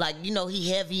bitch. Like, you know, he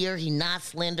heavier, he not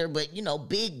slender, but, you know,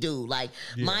 big dude. Like,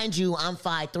 mind you, I'm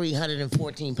 5'3",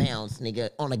 114 pounds,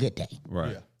 nigga, on a good day.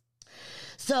 Right. Yeah.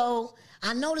 So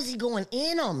I noticed he going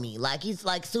in on me. Like, he's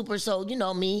like super, so, you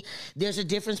know me, there's a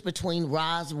difference between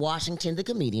Roz Washington, the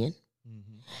comedian,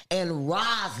 and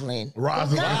Roslyn.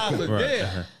 Rosalind.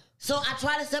 Yeah. So I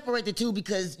try to separate the two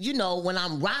because, you know, when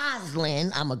I'm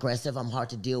Roslyn, I'm aggressive, I'm hard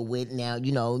to deal with now,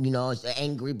 you know, it's the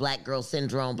angry black girl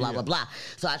syndrome, blah, blah, blah.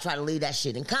 So I try to leave that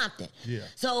shit in Compton. Yeah.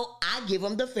 So I give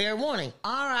him the fair warning.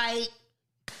 All right,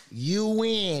 you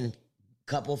win.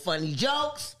 Couple funny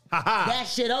jokes. That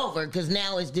shit over because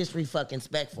now it's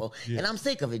disrespectful. And I'm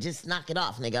sick of it. Just knock it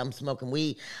off, nigga. I'm smoking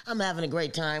weed. I'm having a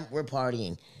great time. We're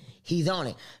partying. He's on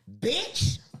it.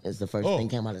 Bitch is the first thing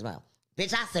came out of his mouth.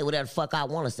 Bitch, I say whatever the fuck I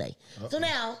want to say. So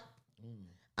now,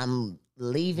 I'm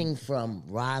leaving from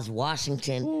Roz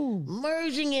Washington,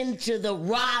 merging into the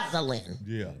Rosalind.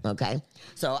 Yeah. Okay?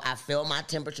 So I feel my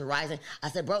temperature rising. I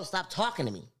said, bro, stop talking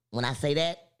to me. When I say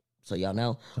that, so y'all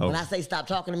know, when I say stop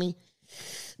talking to me,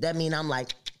 that mean I'm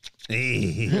like,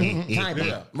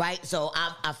 typing, right? So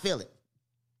I feel it.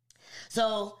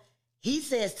 So he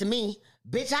says to me,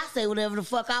 bitch, I say whatever the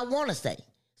fuck I want to say.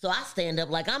 So I stand up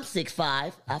like I'm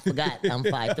 6'5". I forgot I'm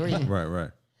 5'3". Right.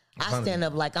 I stand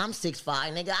up like I'm 6'5",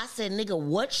 nigga. I said, nigga,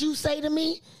 what you say to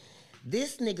me?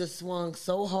 This nigga swung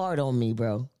so hard on me,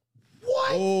 bro.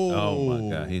 What? Oh my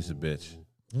God, he's a bitch.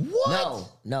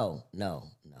 What? No.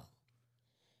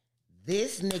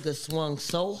 This nigga swung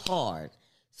so hard,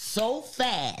 so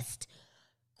fast,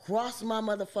 crossed my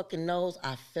motherfucking nose.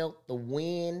 I felt the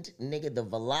wind, nigga, the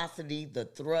velocity, the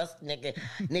thrust, nigga.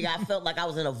 Nigga, I felt like I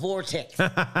was in a vortex.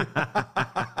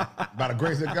 By the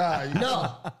grace of God.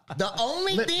 No, the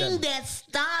only Lit thing them. that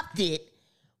stopped it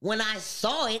when I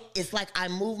saw it, it's like I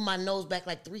moved my nose back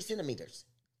like 3 centimeters.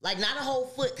 Like not a whole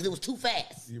foot because it was too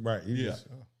fast. Right. You Yeah. just-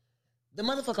 The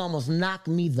motherfucker almost knocked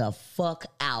me the fuck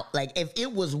out. Like, if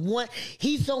it was one,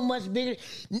 he's so much bigger.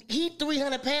 He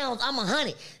 300 pounds, I'm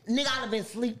 100. Nigga, I'd have been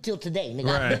asleep till today,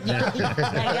 nigga. Right.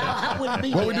 Like, I wouldn't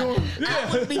be What we doing? I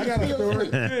wouldn't be still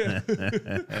asleep.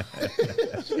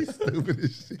 She's stupid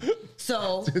as shit.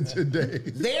 So, Today.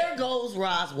 there goes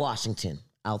Roz Washington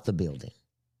out the building.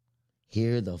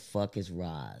 Here the fuck is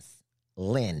Roz.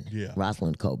 Lynn. Yeah.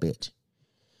 Rosalind Cole, bitch.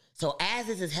 So, as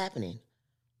this is happening,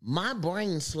 my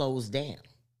brain slows down.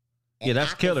 Yeah,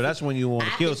 that's killer. That's when you want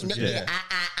to kill some shit. Yeah,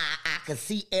 I could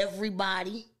see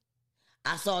everybody.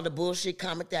 I saw the bullshit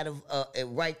comic that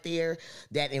right there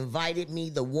that invited me.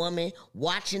 The woman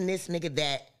watching this nigga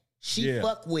that she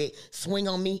fuck with swing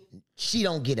on me. She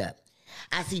don't get up.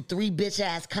 I see 3 bitch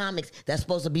ass comics that's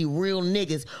supposed to be real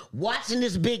niggas watching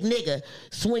this big nigga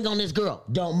swing on this girl.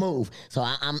 Don't move. So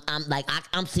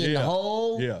I'm seeing the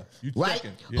whole You right.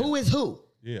 checking. Yeah. Who is who?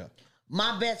 Yeah.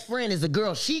 My best friend is a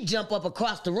girl. She jump up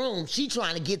across the room. She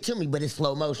trying to get to me, but it's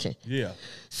slow motion. Yeah.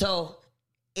 So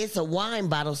it's a wine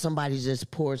bottle. Somebody just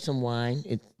poured some wine.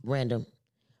 It's random.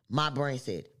 My brain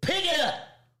said, pick it up.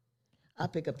 I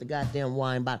pick up the goddamn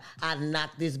wine bottle. I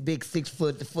knocked this big 6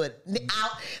 foot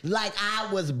out like I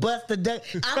was busted.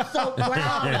 I'm so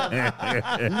proud of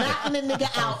knocking a nigga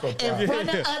out in front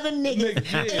of other niggas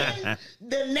in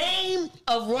the name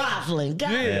of Rosalind. God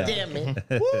damn it.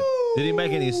 Did he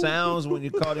make any sounds when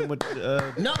you caught him with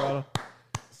the No. bottle?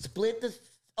 Split the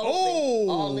open,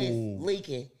 all this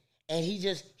leaking. And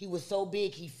he was so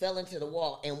big, he fell into the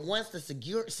wall. And once the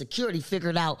security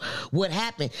figured out what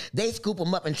happened, they scoop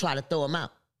him up and try to throw him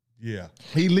out. Yeah.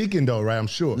 He leaking though, right? I'm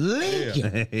sure.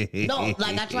 Leaking. No,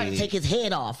 like I tried to take his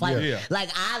head off. Like, like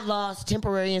I lost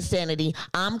temporary insanity.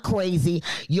 I'm crazy.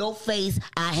 Your face,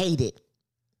 I hate it.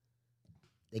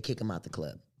 They kick him out the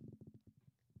club.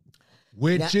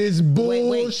 Which Now- is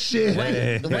bullshit.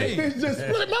 Wait. Just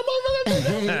split my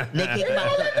motherfucker. They kick him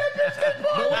out the club.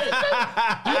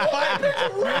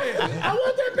 I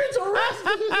want that bitch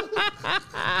arrested.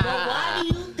 But why do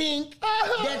you think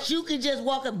that you could just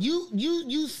walk up?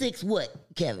 You 6 what,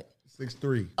 Kevin?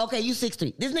 6'3". Okay, you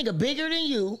 6'3". This nigga bigger than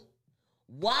you,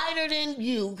 wider than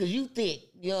you, because you thick.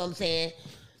 You know what I'm saying?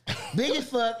 Big as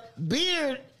fuck,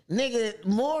 beard, nigga,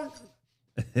 more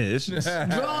It's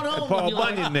drawn over. Paul you.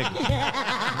 Bunyan nigga.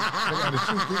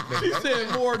 She said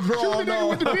more Shoot drawn the nigga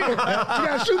with the beard. You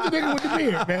gotta shoot the nigga with the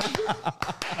beard, man.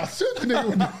 I shoot the nigga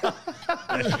with the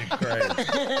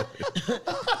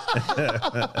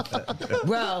beard.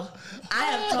 Bro, I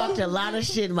have talked a lot of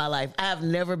shit in my life. I have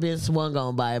never been swung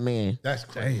on by a man. That's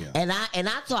crazy. And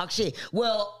I talk shit.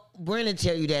 Well, Brennan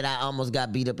tell you that I almost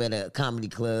got beat up at a comedy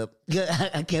club.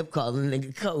 I kept calling the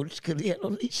nigga coach because he had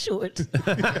on these shorts. You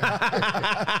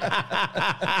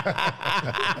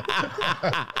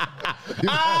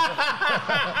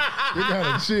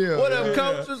gotta chill. What man. up,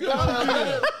 coach? What's going on?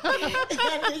 That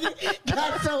nigga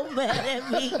got so mad at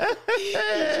me. He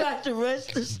tried to rush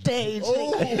the stage.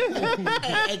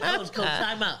 Hey, coach,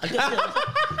 time out.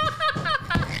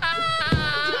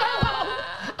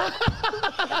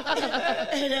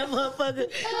 And that motherfucker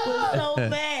was so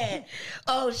mad.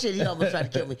 Oh shit, he almost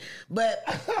tried to kill me. But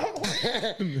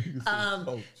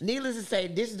needless to say,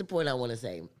 this is the point I want to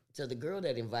say. So the girl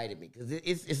that invited me, because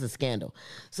it's a scandal.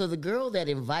 So the girl that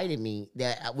invited me,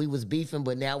 that we was beefing,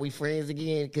 but now we friends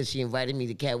again, because she invited me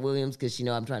to Cat Williams, because she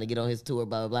know I'm trying to get on his tour,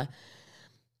 blah, blah, blah.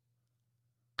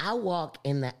 I walk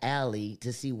in the alley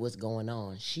to see what's going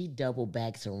on. She double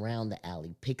backs around the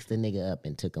alley, picks the nigga up,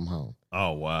 and took him home.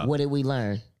 Oh, wow. What did we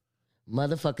learn?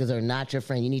 Motherfuckers are not your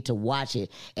friend. You need to watch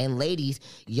it. And ladies,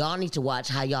 y'all need to watch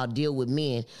how y'all deal with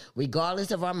men,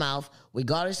 regardless of our mouth,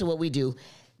 regardless of what we do.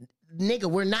 Nigga,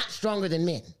 we're not stronger than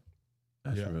men.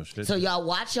 That's real shit. So y'all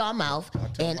watch y'all mouth,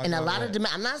 and a lot of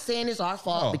I'm not saying it's our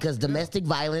fault because domestic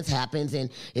violence happens and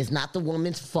it's not the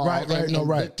woman's fault, and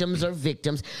victims are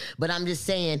victims. But I'm just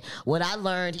saying what I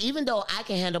learned, even though I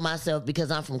can handle myself because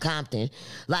I'm from Compton,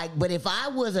 but if I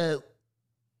was a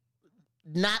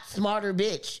not smarter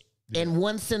bitch and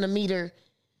 1 centimeter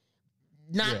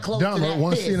not close dumber, to that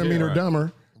 1 fist, centimeter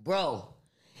dumber. bro.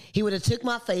 He would have took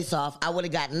my face off. I would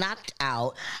have got knocked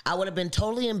out. I would have been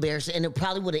totally embarrassed, and it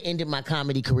probably would have ended my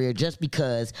comedy career just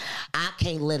because I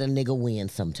can't let a nigga win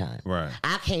sometime. Right.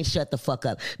 I can't shut the fuck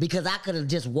up because I could have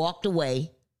just walked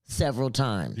away several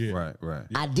times. Right.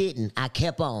 I didn't. I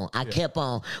kept on. I kept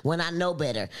on when I know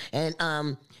better. And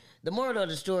the moral of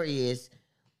the story is,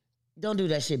 don't do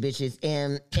that shit, bitches.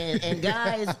 And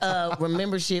guys,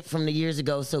 remember shit from the years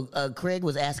ago. So Craig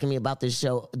was asking me about this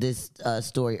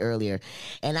story earlier.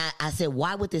 And I said,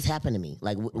 why would this happen to me?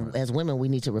 Like, as women, we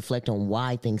need to reflect on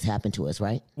why things happen to us,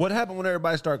 right? What happened when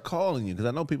everybody started calling you? Because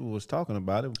I know people was talking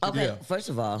about it. Okay, first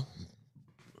of all,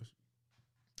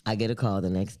 I get a call the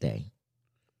next day.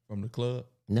 From the club?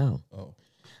 No. Oh.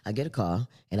 I get a call,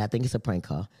 and I think it's a prank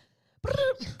call.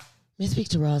 May I speak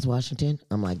to Roz Washington?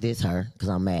 I'm like, this her, because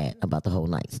I'm mad about the whole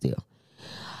night still.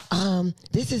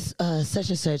 This is such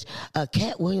and such.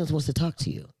 Cat Williams wants to talk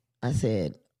to you. I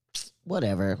said,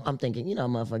 whatever. I'm thinking,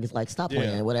 motherfuckers like, stop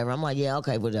playing, whatever. I'm like, yeah,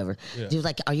 okay, whatever. Yeah. She was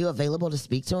like, are you available to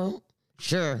speak to him?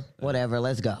 Sure, whatever,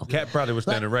 let's go. Cat probably was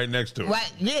standing right next to him.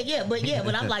 Right,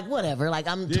 but I'm like, whatever. Like,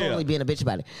 I'm totally being a bitch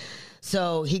about it.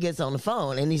 So he gets on the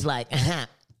phone, and he's like,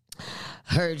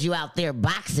 heard you out there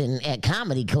boxing at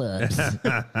comedy clubs.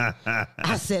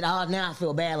 I said, oh, now I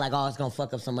feel bad. Like, oh, it's going to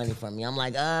fuck up some money from me. I'm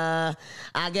like, I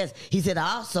guess. He said,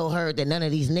 I also heard that none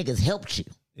of these niggas helped you.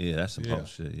 Yeah, that's some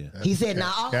bullshit. Yeah. He said,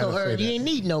 now I also heard you ain't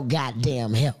need no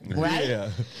goddamn help, right? Yeah.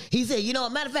 He said,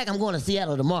 matter of fact, I'm going to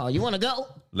Seattle tomorrow. You want to go?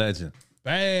 Legend.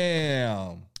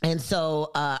 Bam. And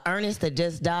so Ernest that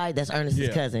just died, that's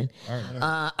Ernest's cousin.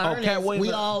 Ernest, Cat Williams.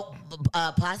 we all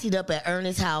posseed up at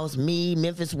Ernest's house, me,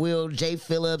 Memphis Will, Jay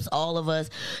Phillips, all of us,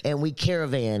 and we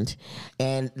caravanned.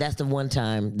 And that's the one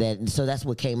time so that's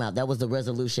what came out. That was the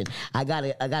resolution. I got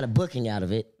a booking out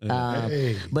of it.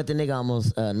 But the nigga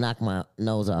almost knocked my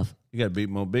nose off. You got to beat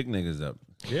more big niggas up.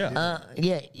 Yeah.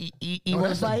 You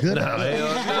want to fight? You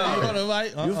want to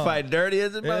fight? You fight dirty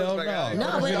as a Hell motherfucker.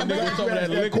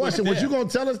 No, but Question: was you gonna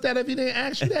tell us that if he didn't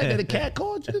ask you that the cat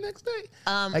called you the next day?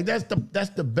 Like that's the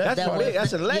best. That's part. big.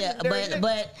 That's a legendary.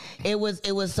 but it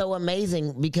was so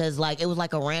amazing because like it was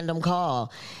like a random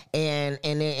call, and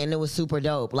it was super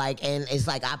dope. Like, and it's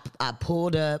like I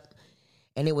pulled up.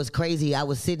 And it was crazy. I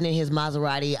was sitting in his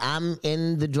Maserati. I'm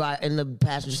in the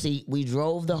passenger seat. We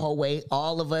drove the whole way,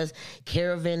 all of us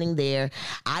caravanning there.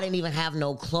 I didn't even have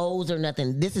no clothes or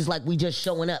nothing. This is like we just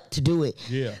showing up to do it.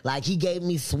 Yeah. Like he gave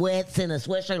me sweats and a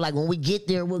sweatshirt. Like when we get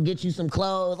there, we'll get you some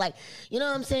clothes. Like, you know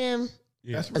what I'm saying?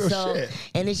 Yeah. That's real shit.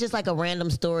 And it's just like a random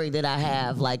story that I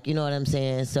have. Like, you know what I'm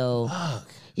saying? So.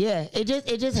 Yeah, it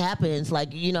just happens,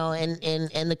 like, and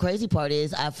the crazy part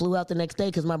is I flew out the next day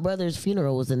because my brother's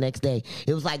funeral was the next day.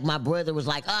 It was like my brother was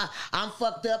like, I'm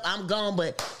fucked up, I'm gone,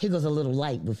 but he goes a little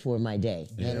light before my day,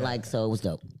 and like so it was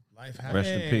dope. Life Rest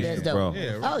in peace, That's dope. bro.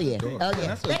 Yeah, Oh yeah,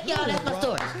 Thank y'all. That's my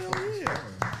story.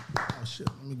 Oh shit,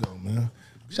 let me go, man.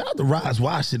 Shout out to Roz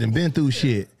Washington, been through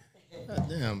shit. God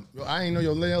damn, yo, I ain't know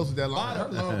your nails was that long. Her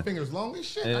long fingers long as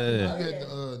shit. I had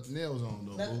the nails on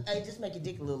though. Boo. Hey, just make your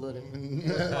dick a little lighter.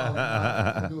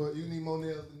 You need more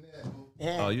nails than that. Boo.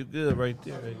 Oh, you good right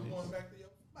there. Right there. Going back to your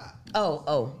spot. Oh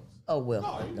well.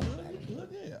 Oh, you good?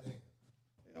 Yeah.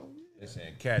 They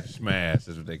saying cat smash.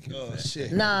 That's what they keep saying.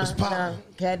 Shit. Nah, What's poppin'?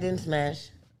 cat didn't smash.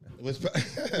 What's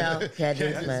No, cat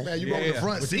didn't smash. Man, you rode in the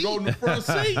front But seat. you go in the front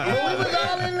seat. We was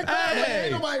all in the car. Hey.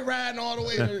 Ain't nobody riding all the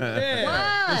way. Yeah.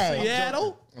 Why?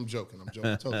 Seattle. I'm joking.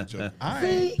 Totally joking.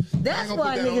 See, that's gonna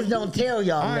why put that niggas on don't tell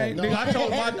y'all All right, nothing.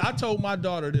 nigga, I told my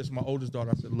daughter this, my oldest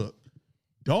daughter. I said, look,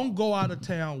 don't go out of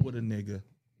town with a nigga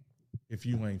if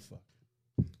you ain't fucking.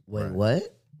 Wait, what?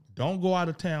 Don't go out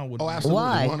of town with a nigga Absolutely.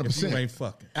 Why? 100%. if you ain't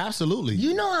fucking. Absolutely.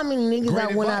 You know how many niggas I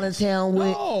Great went out of town with?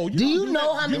 No, you Do don't you do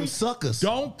know that. how many? Them suckers.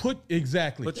 Don't put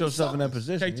exactly. Put yourself in that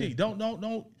position. KT,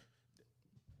 don't.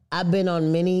 I've been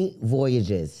on many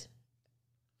voyages,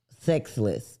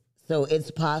 sexless. So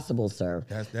it's possible, sir.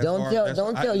 That's don't hard. tell That's-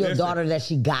 don't tell your listen. daughter that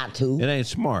she got to. It ain't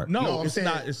smart. No, I'm it's saying,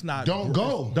 not. It's not. don't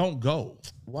go. Don't go.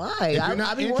 Why?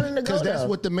 I be wanting to go Because that's though.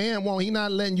 what the man want. He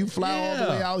not letting you fly all the Yeah.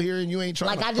 way out here and you ain't trying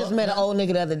Like to I just fuck met an that. old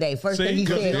nigga the other day. First See, thing he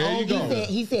there you go. said,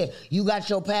 he said, you got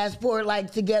your passport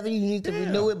like together. You need to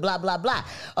renew it. Blah blah blah.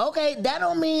 Okay, that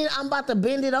don't mean I'm about to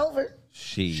bend it over.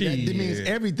 Shit. That means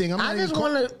everything. I'm I not just even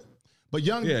want to But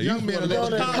young Yeah, you men wanna go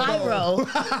to Let's Cairo.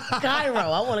 Cairo.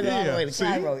 I want to go all the way to see?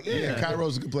 Cairo. Yeah,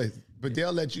 Cairo's a good place. But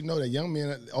they'll let you know that young men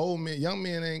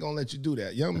ain't gonna let you do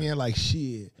that. Young men like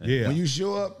shit. Yeah. When you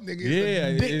show up, nigga, Yeah,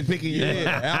 it's a dick it's- picking you. yeah,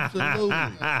 up. Absolutely.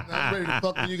 I'm ready to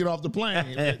fuck when you get off the plane.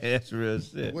 That's real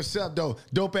shit. What's up, though?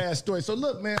 Dope ass story. So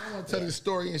look, man, I want to tell you the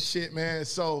story and shit, man.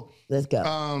 So Let's go.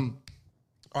 all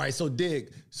right, so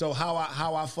dig. So how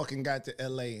I fucking got to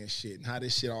LA and shit and how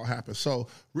this shit all happened. So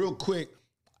real quick,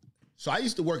 so I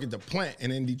used to work at the plant,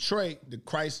 and in Detroit, the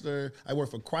Chrysler, I work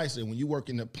for Chrysler. When you work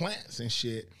in the plants and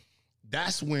shit,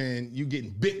 that's when you getting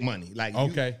big money. Like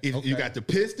Okay, you okay. got the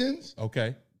Pistons,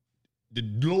 Okay. the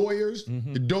lawyers,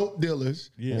 the dope dealers,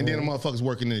 Yeah. and then the motherfuckers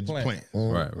working in the plant.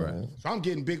 Right, right. So I'm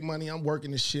getting big money. I'm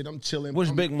working this shit. I'm chilling. What's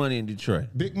I'm- big money in Detroit?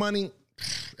 Big money.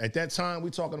 At that time,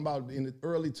 we talking about in the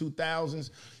early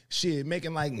 2000s, shit,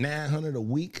 making like $900 a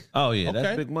week. Oh yeah, that's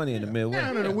Okay. big money in the Midwest.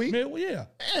 $900 a week. Yeah.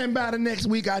 And by the next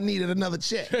week, I needed another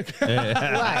check.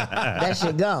 right. That shit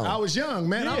I gone. was young,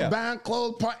 man. I Yeah. was buying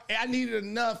clothes. I needed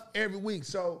enough every week.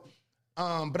 So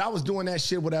But I was doing that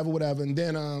shit, whatever. And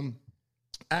then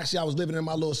actually I was living in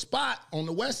my little spot on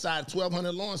the west side,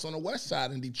 1200 Lawrence on the west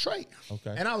side in Detroit.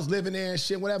 Okay. And I was living there and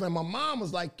shit, whatever. And my mom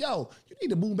was like, yo, you need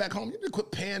to move back home. You need to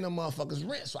quit paying them motherfuckers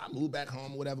rent. So I moved back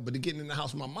home, whatever. But to get in the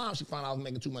house with my mom, she found out I was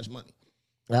making too much money.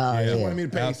 Oh, She yeah. wanted me to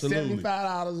pay Absolutely.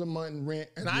 $75 a month in rent.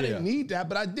 And I didn't need that,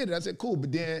 but I did it. I said, cool.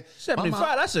 But then 75, my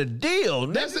mom, that's a deal.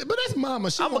 that's it. But that's mama.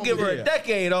 She I'm gonna won't give her be- a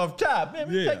decade off top. Man,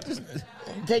 Yeah. take this.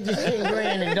 Take your 10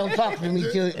 grand and don't talk to me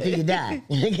till you die.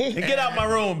 And get out my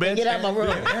room, bitch. Get out my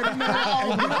room.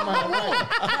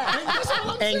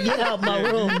 And get out my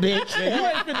room, bitch. Yeah, you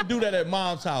ain't finna do that at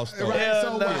mom's house, though. Right, Hell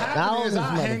so no. what happened is I I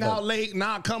own this hang out motherfucker. late and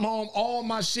I come home, all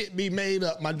my shit be made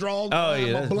up. My drawers, Oh, be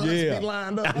yeah, lined, my blunts yeah. be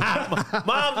lined up.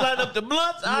 Mom's lining up the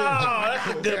blunts. Oh,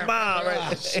 that's a good mom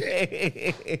right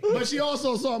there. But she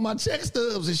also saw my check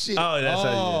stubs and shit. Oh, that's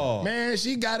how Oh. Man,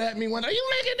 she got at me one day, you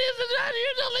making this and that,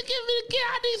 you don't give me the kid,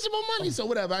 I need some more money. So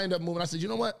whatever, I ended up moving. I said, you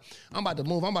know what? I'm about to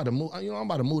move, you know, I'm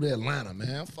about to move to Atlanta,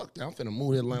 man. Fuck that, I'm finna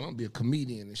move to Atlanta. I'm gonna be a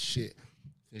comedian and shit.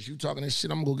 Since you talking this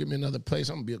shit, I'm gonna go get me another place.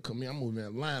 I'm gonna be a comedian. I'm moving to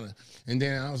Atlanta. And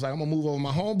then I was like, I'm gonna move over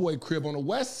my homeboy crib on the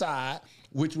west side,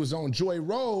 which was on Joy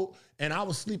Road, and I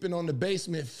was sleeping on the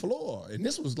basement floor. And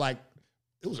this was like,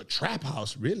 it was a trap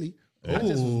house, really.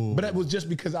 But it was just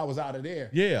because I was out of there.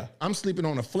 Yeah. I'm sleeping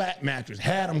on a flat mattress.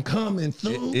 Had them coming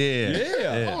through.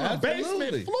 Yeah. On the Absolutely.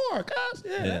 basement floor, cuz.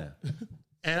 Yeah.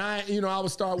 And I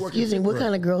would start working. Excuse me, what temporary.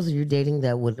 kind of girls are you dating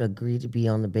that would agree to be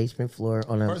on the basement floor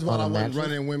on a First of all, I on a wasn't mattress?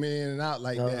 running women in and out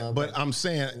like that. okay. But I'm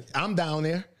saying, I'm down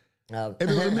there. Oh. If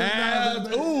it was a million And,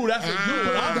 dollars, ooh, that's a good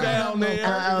one. I'm down there.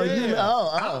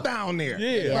 I'm down there.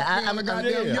 Yeah. Yeah, Fuck me on the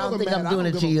goddamn I yoga don't think mat. I'm I doing don't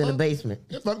it give to a you in the fuck. basement.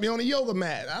 Fuck me on a yoga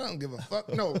mat. I don't give a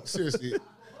fuck. No, seriously.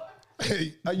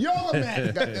 A yoga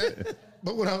mat. Goddamn.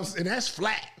 But what I'm saying, that's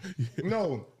flat.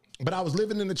 No. But I was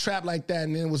living in the trap like that,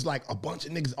 and then it was like a bunch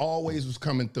of niggas always was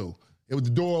coming through. It was the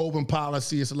door open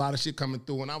policy. It's a lot of shit coming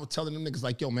through. And I was telling them niggas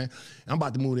like, yo, man, I'm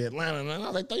about to move to Atlanta. And I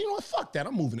was like, you know what? Fuck that.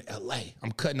 I'm moving to LA.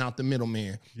 I'm cutting out the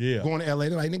middleman. Yeah. Going to LA.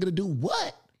 They're like, nigga, to do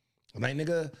what? I'm like,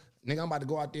 nigga, I'm about to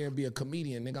go out there and be a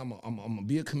comedian. Nigga, I'm gonna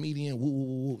be a comedian. Woo, woo,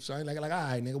 woo. So I ain't like, all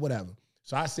right, nigga, whatever.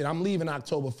 So I said, I'm leaving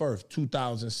October 1st,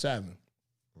 2007.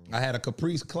 I had a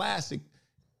Caprice Classic,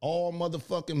 all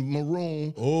motherfucking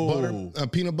maroon, butter,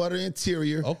 peanut butter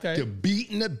interior. Okay. The beat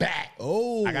in the back.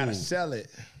 Oh. I gotta sell it.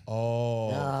 Oh.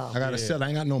 I gotta sell it. I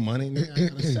ain't got no money. Nigga. I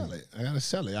gotta sell it. I gotta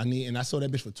sell it. And I sold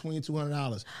that bitch for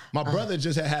 $2,200. My brother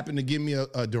just happened to give me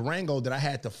a Durango that I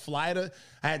had to fly to.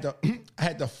 I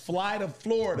had to fly to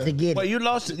Florida. To get But it. you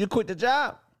lost it. You quit the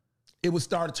job. It would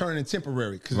start turning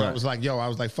temporary because I Right. was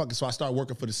like, fuck it. So I started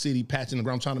working for the city, patching the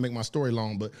ground, trying to make my story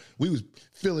long. But we was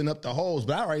filling up the holes.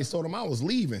 But I already told them I was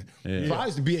leaving. So I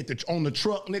used to be on the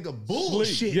truck, nigga,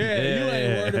 bullshit. Yeah, you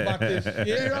ain't worried about this shit.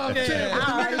 You know what I'm saying? But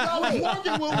the niggas I was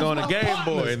working with was Going to my Game partners.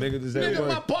 Boy, nigga, just ain't Nigga,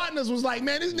 my work. partners was like,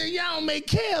 man, this nigga, y'all don't make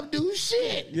Kev do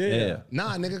shit. Yeah.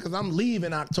 Nah, nigga, because I'm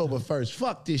leaving October 1st.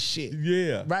 Fuck this shit.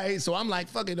 Yeah. Right? So I'm like,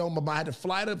 fuck it, I had to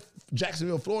fly to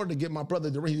Jacksonville, Florida to get my brother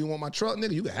the ring. You want my truck,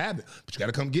 nigga? You can have it. But you got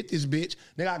to come get this bitch.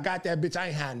 Nigga, I got that bitch. I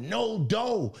ain't had no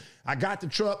dough. I got the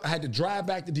truck. I had to drive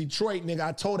back to Detroit, nigga.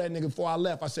 I told that nigga before I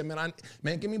left, I said, man,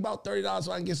 give me about $30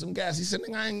 so I can get some gas. He said,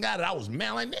 nigga, I ain't got it. I was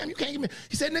mad like, damn, you can't give me.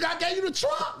 He said, nigga, I gave you the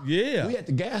truck. Yeah. We at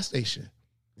the gas station.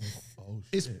 Oh,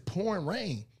 shit. It's pouring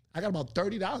rain. I got about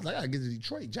 $30. I got to get to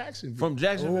Detroit, Jacksonville. From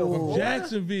Jacksonville. From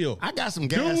Jacksonville. I got some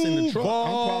gas in the truck.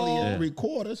 I'm probably Duval. at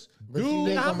 3/4. But you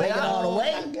ain't gonna make it all the I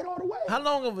way. can get all the way. How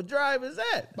long of a drive is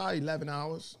that? About 11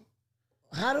 hours.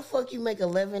 How the fuck you make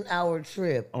 11-hour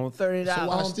trip On $30. So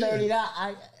why- on still-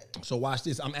 $30? So watch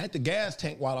this. I'm at the gas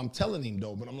tank while I'm telling him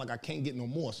though, but I'm like, I can't get no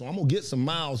more. So I'm gonna get some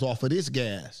miles off of this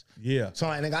gas. Yeah. So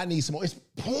I think I need some more. It's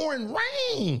pouring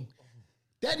rain.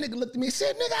 That nigga looked at me and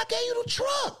said, nigga, I gave you the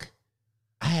truck.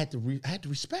 I had to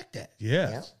respect that.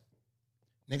 Yes.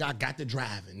 Nigga, I got the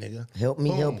driving, nigga. Help me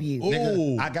Boom. help you. Nigga,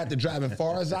 Ooh. I got the driving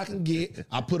far as I can get.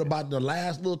 I put about the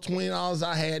last little $20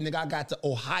 I had, nigga. I got to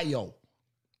Ohio.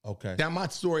 Okay. Down my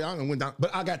story, I went down,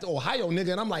 but I got to Ohio,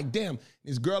 nigga, and I'm like, damn,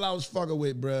 this girl I was fucking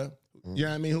with, bruh. You know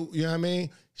what I mean? You know what I mean?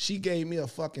 She gave me a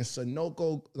fucking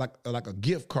Sunoco, like a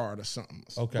gift card or something.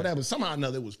 Okay. Whatever. Somehow or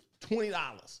another, it was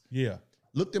 $20. Yeah.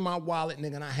 Looked in my wallet,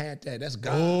 nigga, and I had that. That's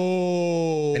God.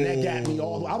 Oh. And that got me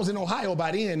all. I was in Ohio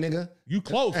by then, nigga. You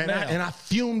close and now. I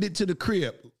fumed it to the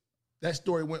crib. That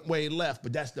story went way left,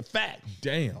 but that's the fact.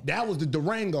 Damn. That was the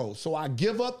Durango. So I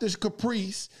give up this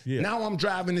Caprice. Yeah. Now I'm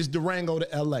driving this Durango to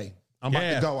LA. I'm about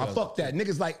Yeah, to go. I brother. fuck that.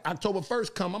 Niggas like October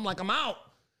 1st come. I'm like, I'm out.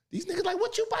 These niggas like,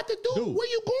 what you about to do? Dude. Where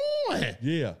you going?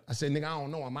 Yeah. I said, nigga, I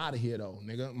don't know. I'm out of here though,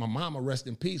 nigga. My mama, rest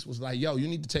in peace, was like, yo, you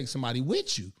need to take somebody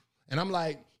with you. And I'm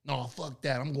like, no, fuck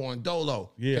that. I'm going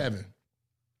dolo. Yeah. Kevin.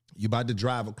 You about to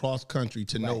drive across country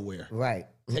to nowhere. Right.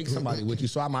 Take somebody with you.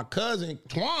 So my cousin,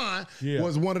 Twan, Yeah.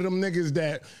 was one of them niggas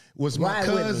that was my Ride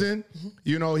with me. cousin.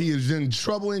 You know, he was in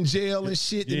trouble in jail and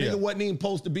shit. The Yeah. nigga wasn't even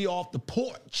supposed to be off the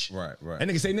porch. Right.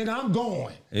 And nigga say, nigga, I'm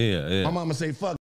going. Yeah. My mama say, fuck